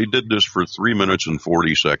 And so they did this for 3 minutes and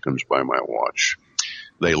 40 seconds by my watch.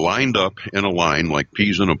 They lined up in a line like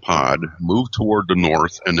peas in a pod, moved toward the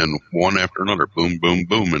north, and then one after another, boom, boom,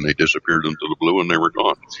 boom, and they disappeared into the blue, and they were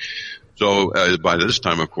gone. So by this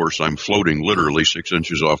time, of course, I'm floating literally 6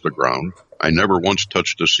 inches off the ground. I never once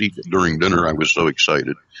touched a seat during dinner. I was so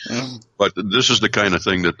excited. Mm. But this is the kind of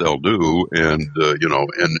thing that they'll do, and, you know,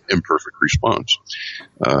 an imperfect response.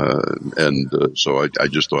 So I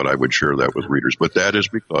just thought I would share that with readers. But that is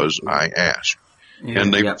because I asked,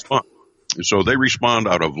 and they respond. So they respond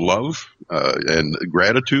out of love and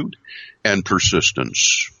gratitude and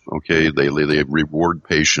persistence. Okay, they reward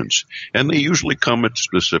patience, and they usually come at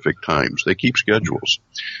specific times. They keep schedules.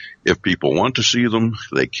 If people want to see them,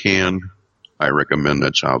 they can. I recommend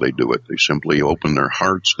that's how they do it. They simply open their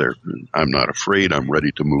hearts. I'm not afraid. I'm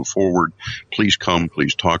ready to move forward. Please come.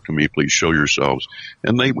 Please talk to me. Please show yourselves,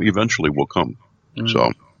 and they eventually will come.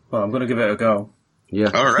 So, well, I'm going to give it a go.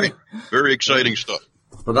 Yeah. All right. Very exciting stuff.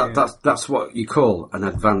 But that's what you call an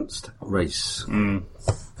advanced race.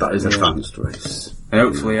 That is an advanced race. And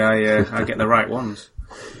hopefully I get the right ones.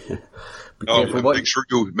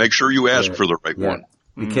 Make sure you ask for the right one.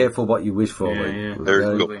 Be careful what you wish for.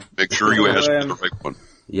 There you go. Make sure you ask for the right one.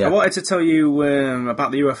 Yeah. I wanted to tell you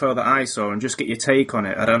about the UFO that I saw and just get your take on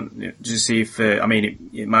it. I don't just see if it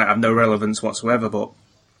might have no relevance whatsoever, but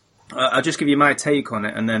I'll just give you my take on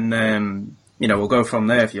it, and then we'll go from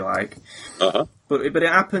there if you like. Uh-huh. But it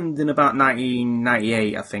happened in about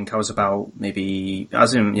 1998, I think. I was about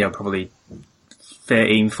probably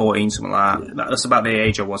 13, 14, something like that. That's about the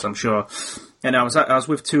age I was, I'm sure. And I was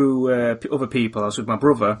with two other people. I was with my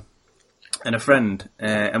brother and a friend,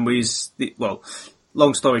 and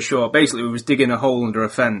long story short, basically we was digging a hole under a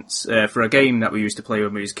fence for a game that we used to play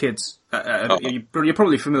when we was kids. You're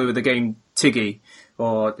probably familiar with the game Tiggy,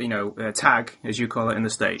 or tag, as you call it in the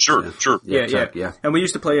States. Sure. Yeah. And we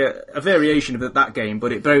used to play a variation of that game,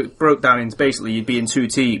 but it broke down into basically you'd be in two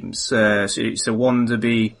teams. So one to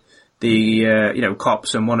be the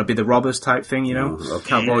cops and one to be the robbers type thing,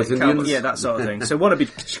 Cowboys, Indians. Yeah, that sort of thing. So one to be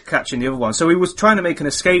catching the other one. So we was trying to make an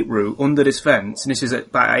escape route under this fence, and this is at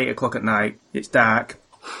about 8 o'clock at night. It's dark.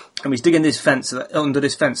 And he's digging this fence under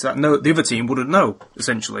this fence that the other team wouldn't know,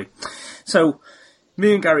 essentially. So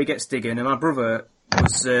me and Gary gets digging, and my brother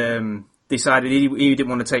was decided he didn't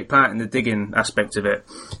want to take part in the digging aspect of it.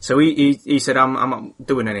 So he said, I'm not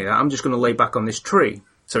doing any of that. I'm just going to lay back on this tree.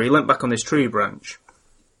 So he leant back on this tree branch.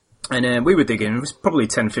 And we were digging. It was probably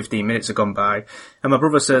 10, 15 minutes had gone by. And my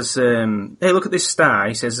brother says, hey, look at this star.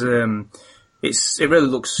 He says, it really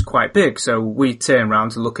looks quite big. So we turn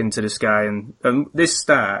around to look into the sky, and this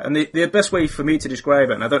star, and the best way for me to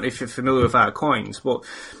describe it, and I don't know if you're familiar with our coins, but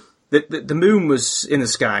the moon was in the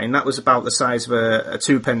sky, and that was about the size of a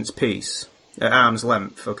 2p piece at arm's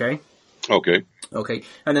length, okay? Okay.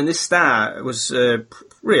 And then this star was,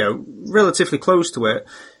 relatively close to it,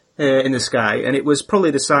 in the sky, and it was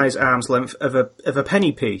probably the size arm's length of a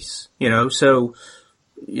penny piece, so,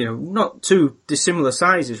 not too dissimilar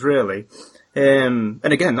sizes really. And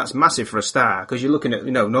again, that's massive for a star, because you're looking at,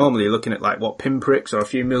 normally you're looking at like pinpricks or a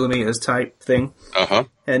few millimeters type thing. Uh-huh.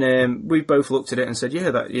 And, we both looked at it and said,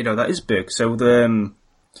 yeah, that is big. So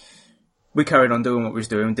we carried on doing what we was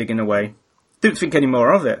doing, digging away. Didn't think any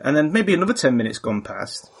more of it. And then maybe another 10 minutes gone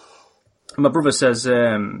past. And my brother says,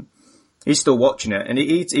 he's still watching it, and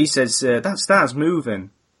he says, that star's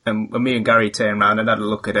moving. And me and Gary turned around and had a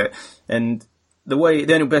look at it. And the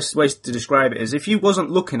only best way to describe it is if you wasn't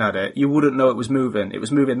looking at it, you wouldn't know it was moving. It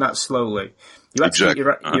was moving that slowly. You had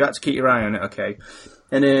to keep your eye on it, okay?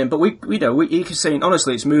 And, but he was saying,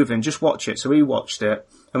 honestly, it's moving, just watch it. So we watched it,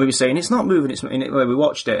 and we were saying, it's not moving, we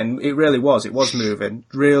watched it, and it really was. It was moving,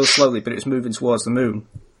 real slowly, but it was moving towards the moon.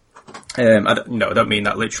 I don't mean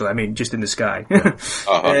that literally. I mean just in the sky.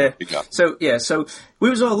 So we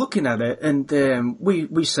was all looking at it, and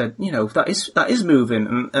we said, that is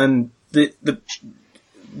moving, and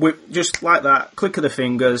we just like that, click of the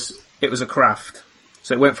fingers, it was a craft.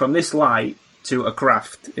 So it went from this light to a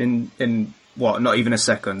craft in what? Not even a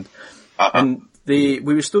second. And we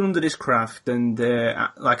were stood under this craft, and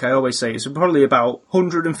like I always say, it's probably about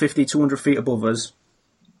 150, 200 feet above us,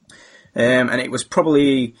 and it was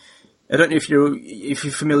probably. I don't know if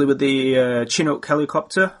you're familiar with the Chinook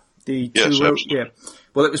helicopter. Yes, absolutely. Yeah.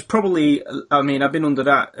 Well, it was probably. I've been under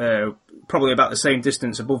that probably about the same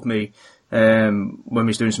distance above me when we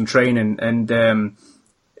was doing some training, and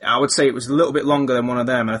I would say it was a little bit longer than one of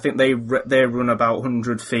them. And I think they run about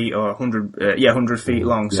 100 feet or 100 feet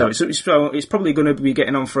long. So it's probably going to be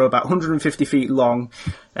getting on for about 150 feet long,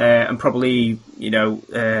 and probably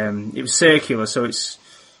it was circular, so it's.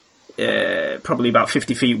 Probably about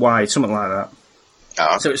 50 feet wide, something like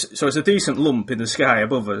that. So it's a decent lump in the sky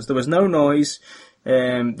above us. There was no noise.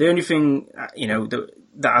 The only thing,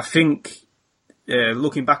 that I think,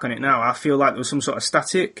 looking back on it now, I feel like there was some sort of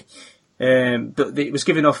static. But it was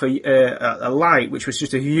giving off a light, which was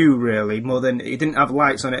just a hue, really, more than, it didn't have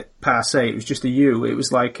lights on it per se. It was just a hue. It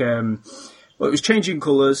was like, it was changing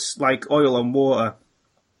colours like oil on water.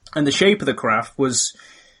 And the shape of the craft was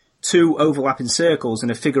 2 overlapping circles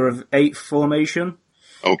in a figure of 8 formation.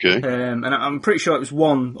 Okay. And I'm pretty sure it was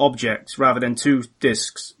one object rather than two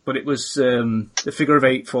discs, but it was the figure of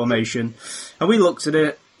 8 formation. And we looked at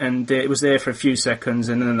it, and it was there for a few seconds,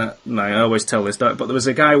 and then I always tell this, but there was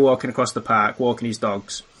a guy walking across the park, walking his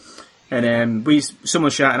dogs, and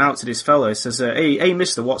someone shouting out to this fella, he says, hey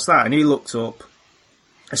mister, what's that? And he looked up.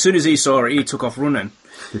 As soon as he saw it, he took off running.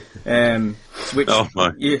 Which, oh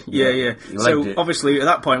my. Yeah. So obviously at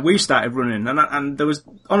that point we started running, and there was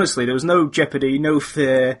no jeopardy, no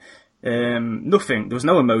fear, nothing. There was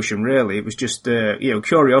no emotion really. It was just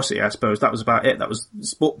curiosity, I suppose. That was about it.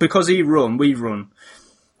 But because he run, we run,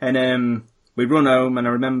 and we run home. And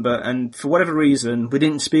I remember, and for whatever reason, we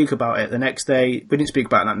didn't speak about it the next day. We didn't speak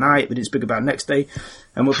about it that night. We didn't speak about it the next day.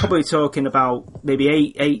 And we're probably talking about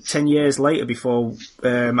maybe 10 years later before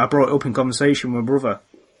I brought it up in conversation with my brother.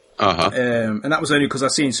 Uh-huh. And that was only because I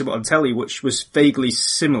seen something on telly which was vaguely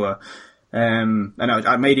similar. And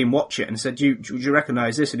I made him watch it and said, "Do you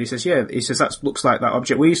recognise this?" And he says, "Yeah." He says, "That looks like that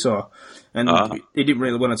object we saw." And he didn't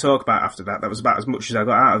really want to talk about it after that. That was about as much as I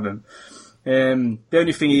got out of him. The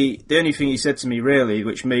only thing he said to me really,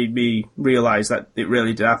 which made me realise that it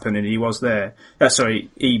really did happen and he was there.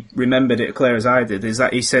 He remembered it clear as I did. Is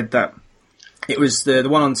that he said that it was the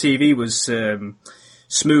one on TV was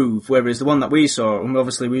smooth, whereas the one that we saw, and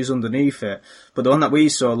obviously we was underneath it, but the one that we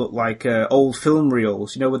saw looked like old film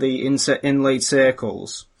reels, with the inlaid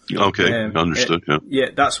circles. Okay, understood. Yeah,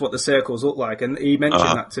 that's what the circles look like, and he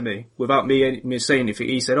mentioned that to me without me saying anything.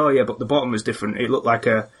 He said, "Oh yeah, but the bottom was different. It looked like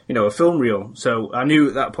a film reel." So I knew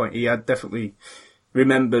at that point he had definitely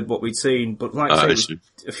remembered what we'd seen. But like I say, it was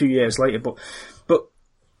a few years later. But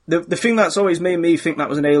the thing that's always made me think that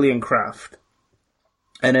was an alien craft,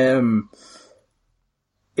 and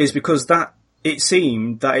is because that it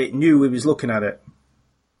seemed that it knew we was looking at it.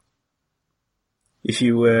 If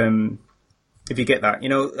you get that,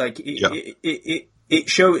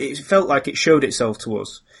 it felt like it showed itself to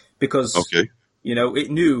us because, it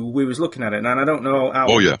knew we was looking at it. And I don't know how,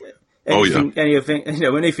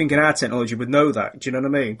 anything in our technology would know that. Do you know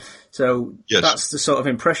what I mean? So that's the sort of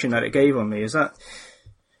impression that it gave on me.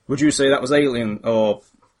 Would you say that was alien or?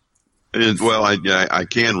 Well, I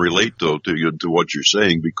can relate though to what you're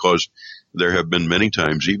saying because there have been many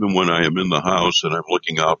times, even when I am in the house and I'm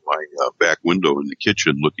looking out my back window in the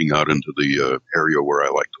kitchen, looking out into the area where I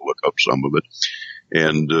like to look up some of it.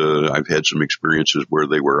 And I've had some experiences where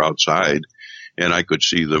they were outside and I could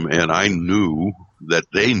see them and I knew that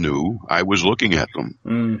they knew I was looking at them.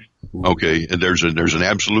 Mm. Okay. And there's an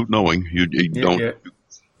absolute knowing.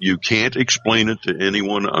 You can't explain it to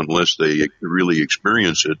anyone unless they really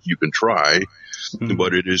experience it. You can try,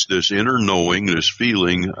 but it is this inner knowing, this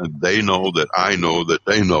feeling, they know that I know that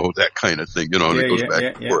they know, that kind of thing, and it goes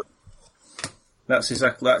back and forth.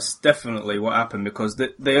 That's definitely what happened because the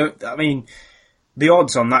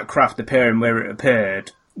odds on that craft appearing where it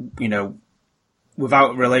appeared,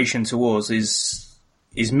 without relation to us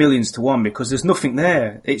is millions to one because there's nothing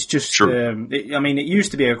there. It's just, it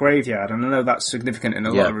used to be a graveyard, and I know that's significant in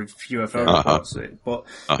a lot of UFO reports, but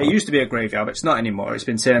it used to be a graveyard, but it's not anymore. It's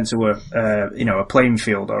been turned to a playing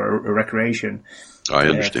field or a recreation. I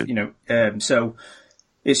understand. So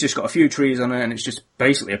it's just got a few trees on it, and it's just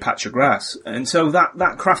basically a patch of grass. And so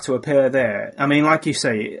that craft to appear there, like you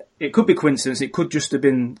say, it could be coincidence. It could just have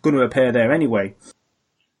been going to appear there anyway.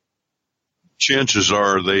 Chances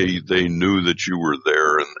are they knew that you were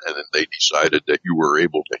there and they decided that you were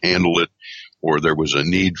able to handle it or there was a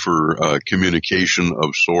need for communication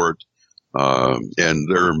of sort. And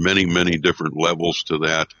there are many, many different levels to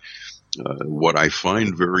that. What I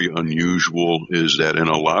find very unusual is that in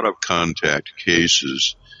a lot of contact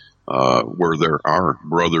cases, where there are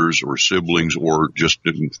brothers or siblings or just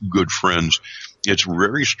good friends, it's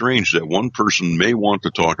very strange that one person may want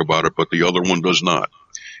to talk about it, but the other one does not.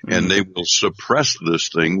 And they will suppress this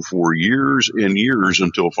thing for years and years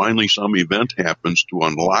until finally some event happens to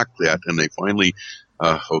unlock that, and they finally,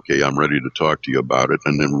 okay, I'm ready to talk to you about it,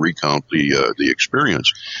 and then recount the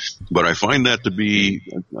experience. But I find that to be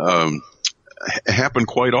happen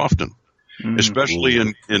quite often. Especially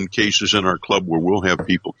in cases in our club where we'll have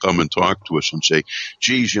people come and talk to us and say,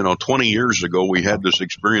 geez, 20 years ago we had this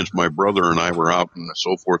experience, my brother and I were out and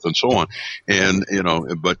so forth and so on. And,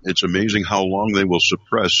 but it's amazing how long they will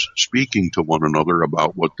suppress speaking to one another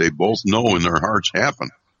about what they both know in their hearts happen.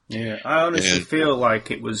 Yeah, I honestly feel like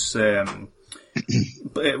it was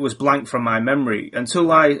blank from my memory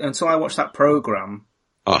until I watched that program,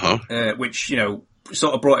 which,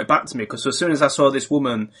 sort of brought it back to me because as soon as I saw this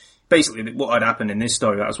woman, basically what had happened in this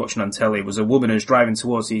story that I was watching on telly was a woman who was driving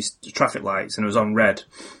towards these traffic lights and it was on red.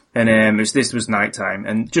 And this was nighttime,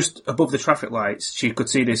 and just above the traffic lights she could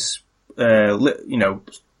see this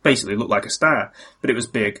basically looked like a star, but it was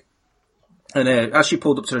big. And as she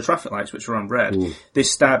pulled up to the traffic lights, which were on red,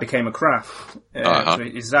 this star became a craft. So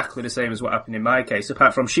exactly the same as what happened in my case.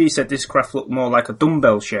 Apart from, she said this craft looked more like a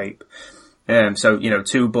dumbbell shape. So,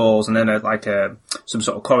 two balls and then some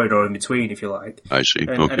sort of corridor in between, if you like. I see.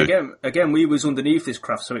 And again, we was underneath this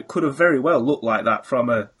craft, so it could have very well looked like that from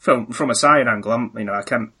a side angle. I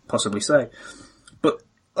can't possibly say. But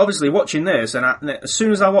obviously watching this, and as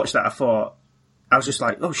soon as I watched that, I was just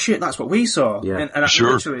like, oh shit, that's what we saw. Yeah. And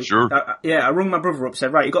sure. I rung my brother up,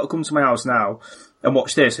 said, right, you got to come to my house now and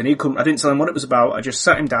watch this. And he couldn't, I didn't tell him what it was about. I just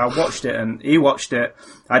sat him down, watched it, and he watched it.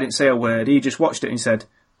 I didn't say a word. He just watched it and he said,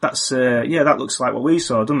 that looks like what we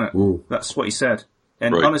saw, doesn't it? Ooh. That's what he said.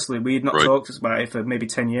 And honestly, we'd not talked about it for maybe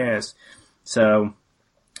 10 years. So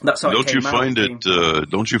that's how Don't you find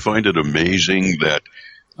it amazing that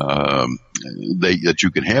that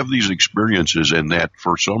you can have these experiences and that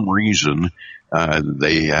for some reason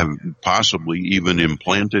they have possibly even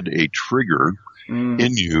implanted a trigger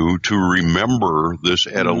in you to remember this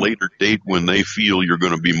at a later date when they feel you're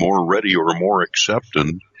going to be more ready or more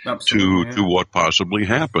acceptant to what possibly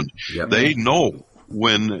happened. Yep. They know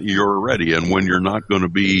when you're ready and when you're not going to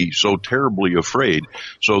be so terribly afraid.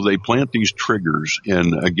 So they plant these triggers,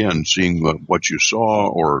 and again, seeing what you saw,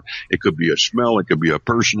 or it could be a smell, it could be a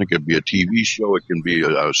person, it could be a TV show, it can be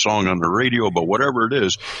a song on the radio, but whatever it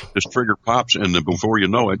is, this trigger pops, and then before you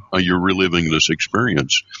know it, you're reliving this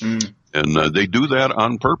experience. And they do that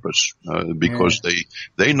on purpose because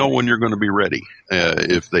they know when you're going to be ready.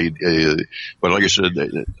 But like I said,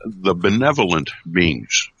 the benevolent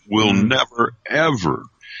beings will never ever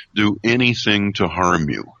do anything to harm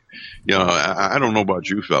you. I don't know about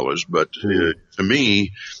you fellas, but to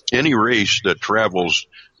me, any race that travels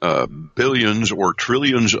billions or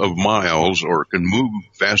trillions of miles or can move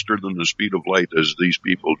faster than the speed of light as these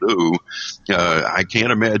people do, I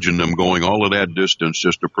can't imagine them going all of that distance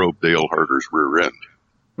just to probe Dale Harder's rear end.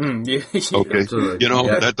 Okay.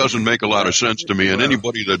 That doesn't make a lot of sense to me, and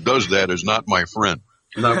anybody that does that is not my friend.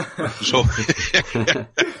 No. So,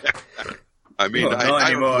 I mean,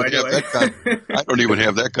 I don't even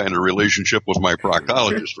have that kind of relationship with my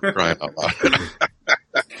proctologist, for crying out loud.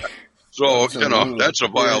 So, that's a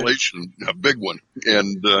violation, a big one.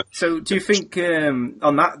 And so do you think,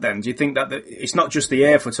 on that then, do you think that it's not just the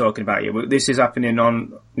Earth we're talking about here, but this is happening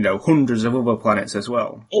on, hundreds of other planets as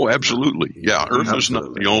well? Oh, absolutely. Yeah, Earth is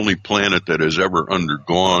not the only planet that has ever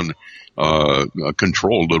undergone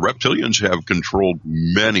control. The reptilians have controlled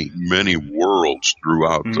many, many worlds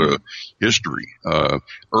throughout history.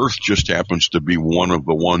 Earth just happens to be one of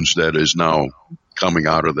the ones that is now coming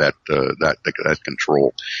out of that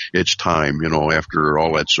control. It's time, after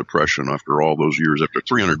all that suppression, after all those years, after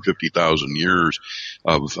 350,000 years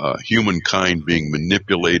of humankind being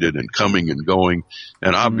manipulated and coming and going.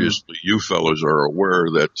 And obviously you fellows are aware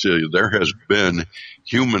that there has been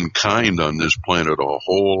humankind on this planet a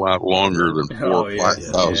whole lot longer than 4,000 or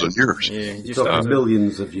 5,000 years. Yeah,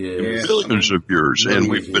 millions of years. Billions of years. And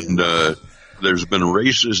we've been, there's been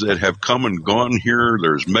races that have come and gone here.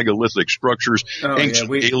 There's megalithic structures,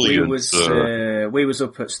 ancient aliens. We was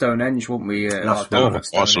up at Stonehenge, weren't we?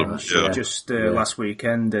 Awesome. Just last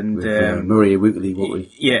weekend. And Murray Weekly, weren't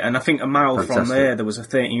we? Yeah, and I think a mile from there was a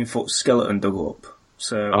 13-foot skeleton dug up.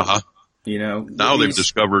 So, now they've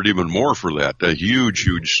discovered even more for that. A huge,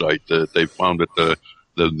 huge site that they found at the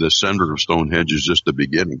center of Stonehenge is just the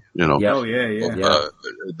beginning,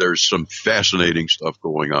 There's some fascinating stuff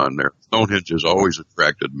going on there. Stonehenge has always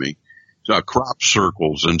attracted me. Crop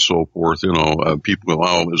circles and so forth, people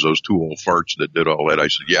go, there's those two old farts that did all that. I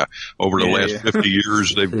said, over the last 50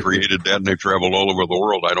 years they've created that and they've traveled all over the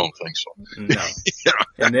world. I don't think so. No.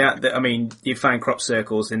 And you find crop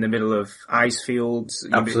circles in the middle of ice fields.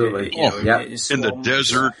 Absolutely. In the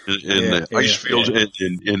desert, in the ice fields,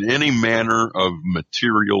 in any manner of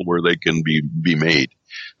material where they can be made.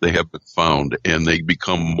 They have been found, and they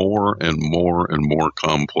become more and more and more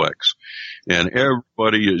complex. And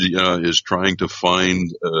everybody is trying to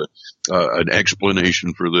find an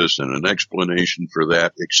explanation for this and an explanation for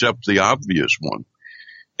that, except the obvious one.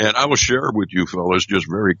 And I will share with you fellas just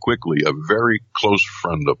very quickly, a very close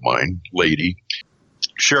friend of mine, lady,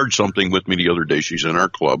 shared something with me the other day. She's in our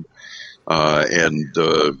club.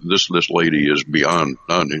 This lady is beyond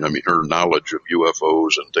none. I mean, her knowledge of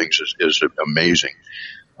UFOs and things is amazing.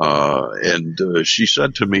 She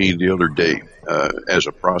said to me the other day, as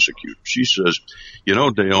a prosecutor, she says,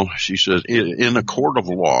 Dale, she says, in a court of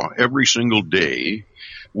law, every single day,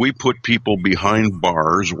 we put people behind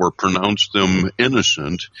bars or pronounce them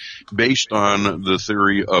innocent based on the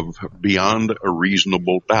theory of beyond a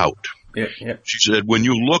reasonable doubt. She said, when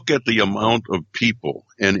you look at the amount of people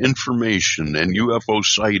and information and UFO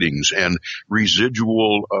sightings and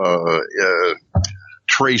residual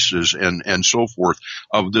traces and so forth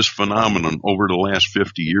of this phenomenon over the last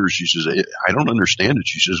 50 years, she says, I don't understand it.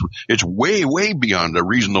 She says, it's way, way beyond a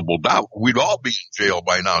reasonable doubt. We'd all be in jail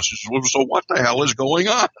by now. She says, well, so what the hell is going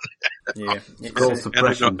on? Yeah. And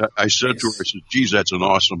I said to her, I said, geez, that's an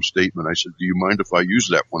awesome statement. I said, do you mind if I use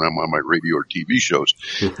that when I'm on my radio or TV shows?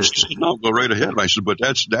 She said, no, go right ahead. I said, but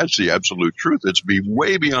that's the absolute truth. It's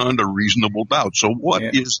way beyond a reasonable doubt. So what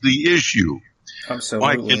is the issue? Absolutely,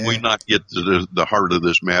 why can we not get to the heart of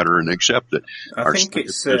this matter and accept it? I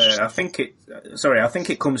think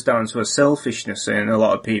it comes down to a selfishness in a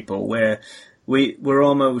lot of people where we're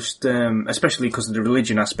almost, especially because of the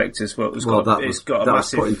religion aspect as well. It's got a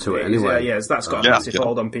massive put into it anyway. That's got a massive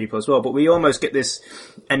hold on people as well. But we almost get this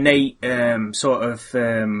innate sort of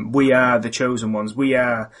we are the chosen ones, we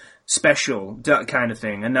are special, that kind of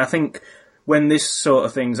thing. And I think when this sort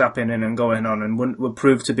of thing's happening and going on and will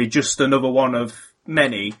prove to be just another one of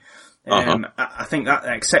many, I think that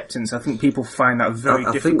acceptance, I think people find that very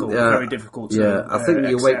difficult to I think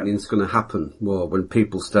the awakening's going to happen more when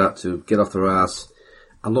people start to get off their arse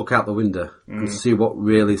and look out the window and see what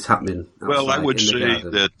really is happening. Well, I would say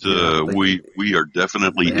that we are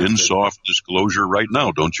definitely in soft disclosure right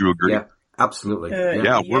now. Don't you agree? Yeah, absolutely.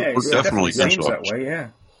 We're definitely in soft that way, yeah.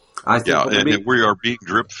 And we are being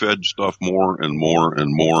drip-fed stuff more and more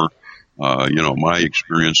and more. My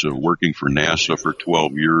experience of working for NASA for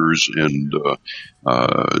 12 years and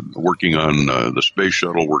working on the space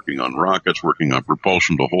shuttle, working on rockets, working on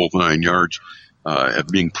propulsion, the whole 9 yards,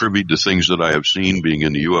 being privy to things that I have seen, being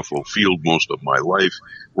in the UFO field most of my life,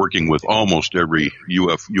 working with almost every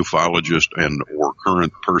ufologist and or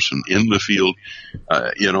current person in the field.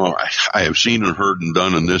 I have seen and heard and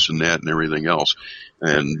done and this and that and everything else.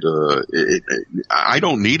 And I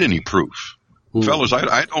don't need any proof. Fellas,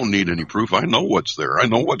 I don't need any proof. I know what's there. I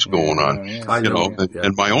know what's going on.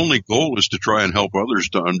 And my only goal is to try and help others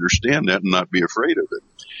to understand that and not be afraid of it.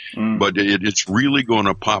 But it's really going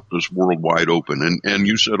to pop this world wide open. And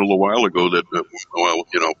you said a little while ago that,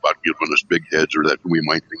 about giving us big heads or that we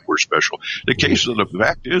might think we're special. The case of the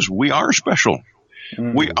fact is we are special.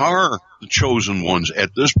 We are the chosen ones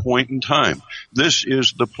at this point in time. This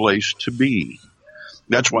is the place to be.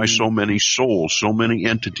 That's why so many souls, so many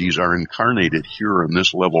entities are incarnated here on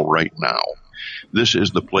this level right now. This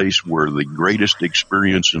is the place where the greatest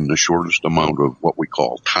experience in the shortest amount of what we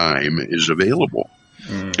call time is available.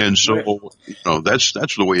 And so, that's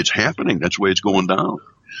the way it's happening. That's the way it's going down.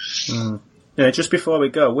 Yeah, just before we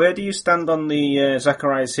go, where do you stand on the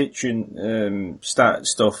Zecharia Sitchin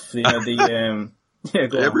stuff?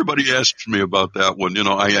 Everybody asks me about that one.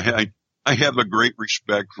 I have a great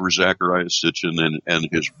respect for Zecharia Sitchin and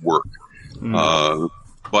his work.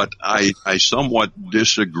 But I somewhat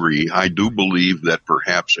disagree. I do believe that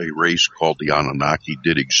perhaps a race called the Anunnaki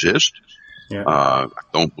did exist. I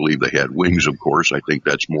don't believe they had wings, of course. I think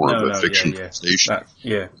that's more of a fictionalization.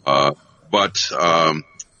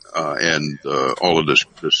 And all of this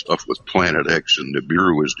stuff with Planet X and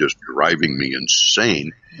Nibiru is just driving me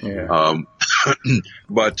insane.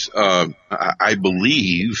 But I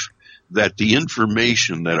believe that the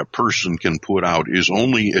information that a person can put out is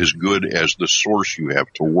only as good as the source you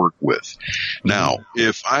have to work with. Now,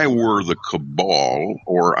 if I were the cabal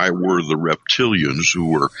or I were the reptilians who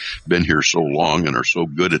were been here so long and are so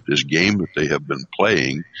good at this game that they have been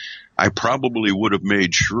playing, I probably would have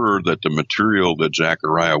made sure that the material that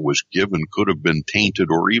Zecharia was given could have been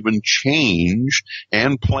tainted or even changed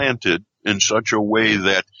and planted in such a way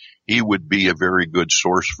that he would be a very good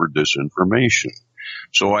source for disinformation.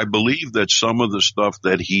 So I believe that some of the stuff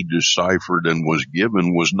that he deciphered and was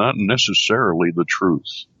given was not necessarily the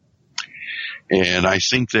truth. And I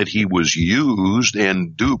think that he was used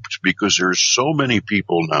and duped because there's so many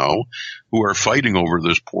people now who are fighting over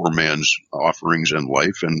this poor man's offerings in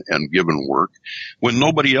life and given work when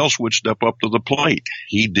nobody else would step up to the plate.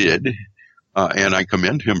 He did. And I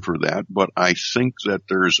commend him for that, but I think that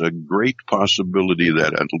there's a great possibility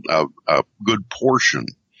that a good portion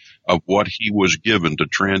of what he was given to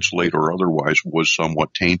translate or otherwise was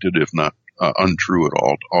somewhat tainted, if not untrue at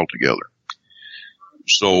all altogether.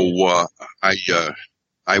 So I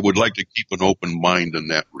would like to keep an open mind in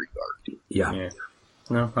that regard. Yeah.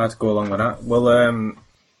 No, I have to go along with that. Well,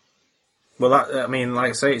 I mean, like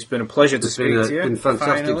I say, it's been a pleasure to speak to you. It's been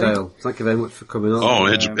fantastic, finally. Dale. Thank you very much for coming on. Oh,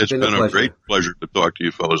 it's been a great pleasure to talk to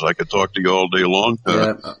you fellas. I could talk to you all day long.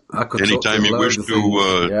 I could anytime you wish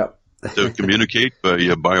to communicate,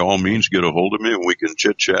 by all means, get a hold of me and we can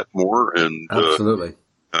chit-chat more. And absolutely.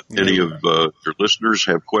 any of your listeners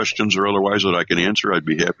have questions or otherwise that I can answer, I'd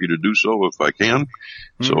be happy to do so if I can.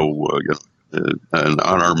 So, and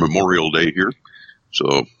on our Memorial Day here.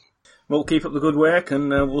 So, well, keep up the good work, and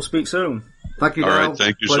we'll speak soon. Thank you, All Dale. right,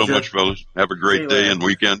 thank you Pleasure. so much, fellas. Have a great day and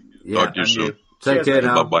weekend. Talk to you soon. Take care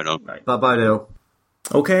now. Bye-bye now. Bye-bye, Dale.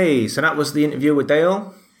 Okay, so that was the interview with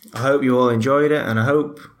Dale. I hope you all enjoyed it, and I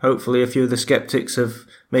hopefully a few of the skeptics have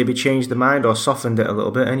maybe changed their mind or softened it a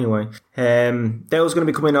little bit anyway. Dale's going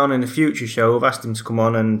to be coming on in a future show. I've asked him to come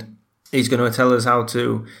on, and he's going to tell us how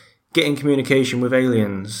to get in communication with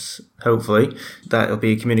aliens, hopefully. That'll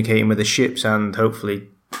be communicating with the ships and hopefully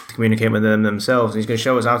communicating with them themselves. He's going to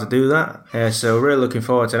show us how to do that. So really looking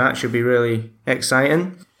forward to that. Should be really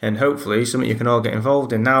exciting, and hopefully something you can all get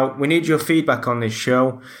involved in. Now, we need your feedback on this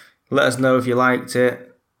show. Let us know if you liked it.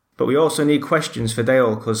 But we also need questions for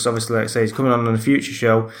Dale, because obviously, like I say, he's coming on a future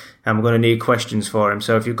show, and we're going to need questions for him.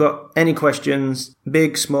 So if you've got any questions,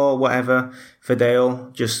 big, small, whatever, for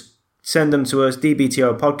Dale, just send them to us,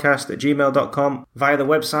 dbtopodcast@gmail.com, via the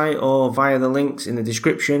website or via the links in the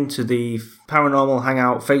description to the Paranormal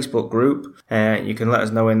Hangout Facebook group. You can let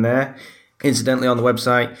us know in there. Incidentally, on the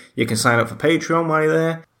website, you can sign up for Patreon while you're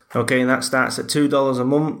there. Okay, and that starts at $2 a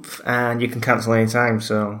month, and you can cancel any time,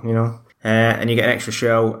 so, you know. And you get an extra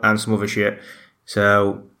show and some other shit.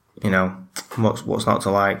 So, you know, what's not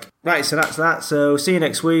to like. Right, so that's that. So see you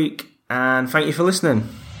next week, and thank you for listening.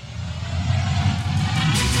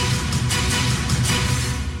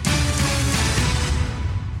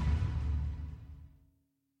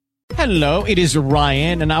 Hello, it is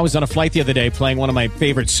Ryan, and I was on a flight the other day playing one of my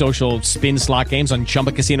favorite social spin slot games on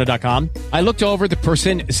ChumbaCasino.com. I looked over at the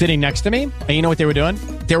person sitting next to me, and you know what they were doing?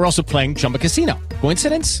 They were also playing Chumba Casino.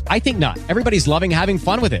 Coincidence? I think not. Everybody's loving having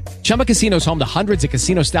fun with it. Chumba Casino is home to hundreds of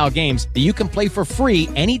casino-style games that you can play for free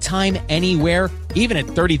anytime, anywhere, even at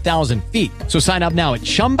 30,000 feet. So sign up now at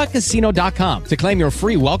ChumbaCasino.com to claim your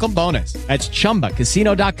free welcome bonus. That's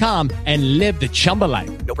ChumbaCasino.com and live the Chumba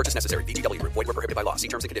life. No purchase necessary. VGW. Void where prohibited by law. See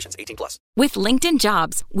terms and conditions. 18+. With LinkedIn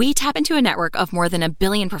Jobs, we tap into a network of more than 1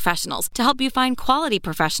 billion professionals to help you find quality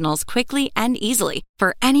professionals quickly and easily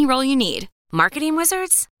for any role you need. Marketing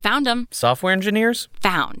wizards? Found them. Software engineers?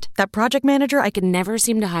 Found. That project manager I could never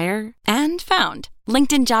seem to hire? And found.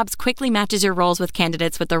 LinkedIn Jobs quickly matches your roles with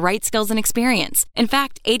candidates with the right skills and experience. In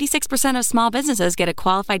fact, 86% of small businesses get a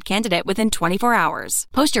qualified candidate within 24 hours.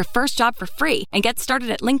 Post your first job for free and get started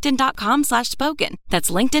at linkedin.com/spoken.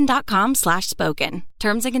 That's linkedin.com/spoken.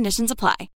 Terms and conditions apply.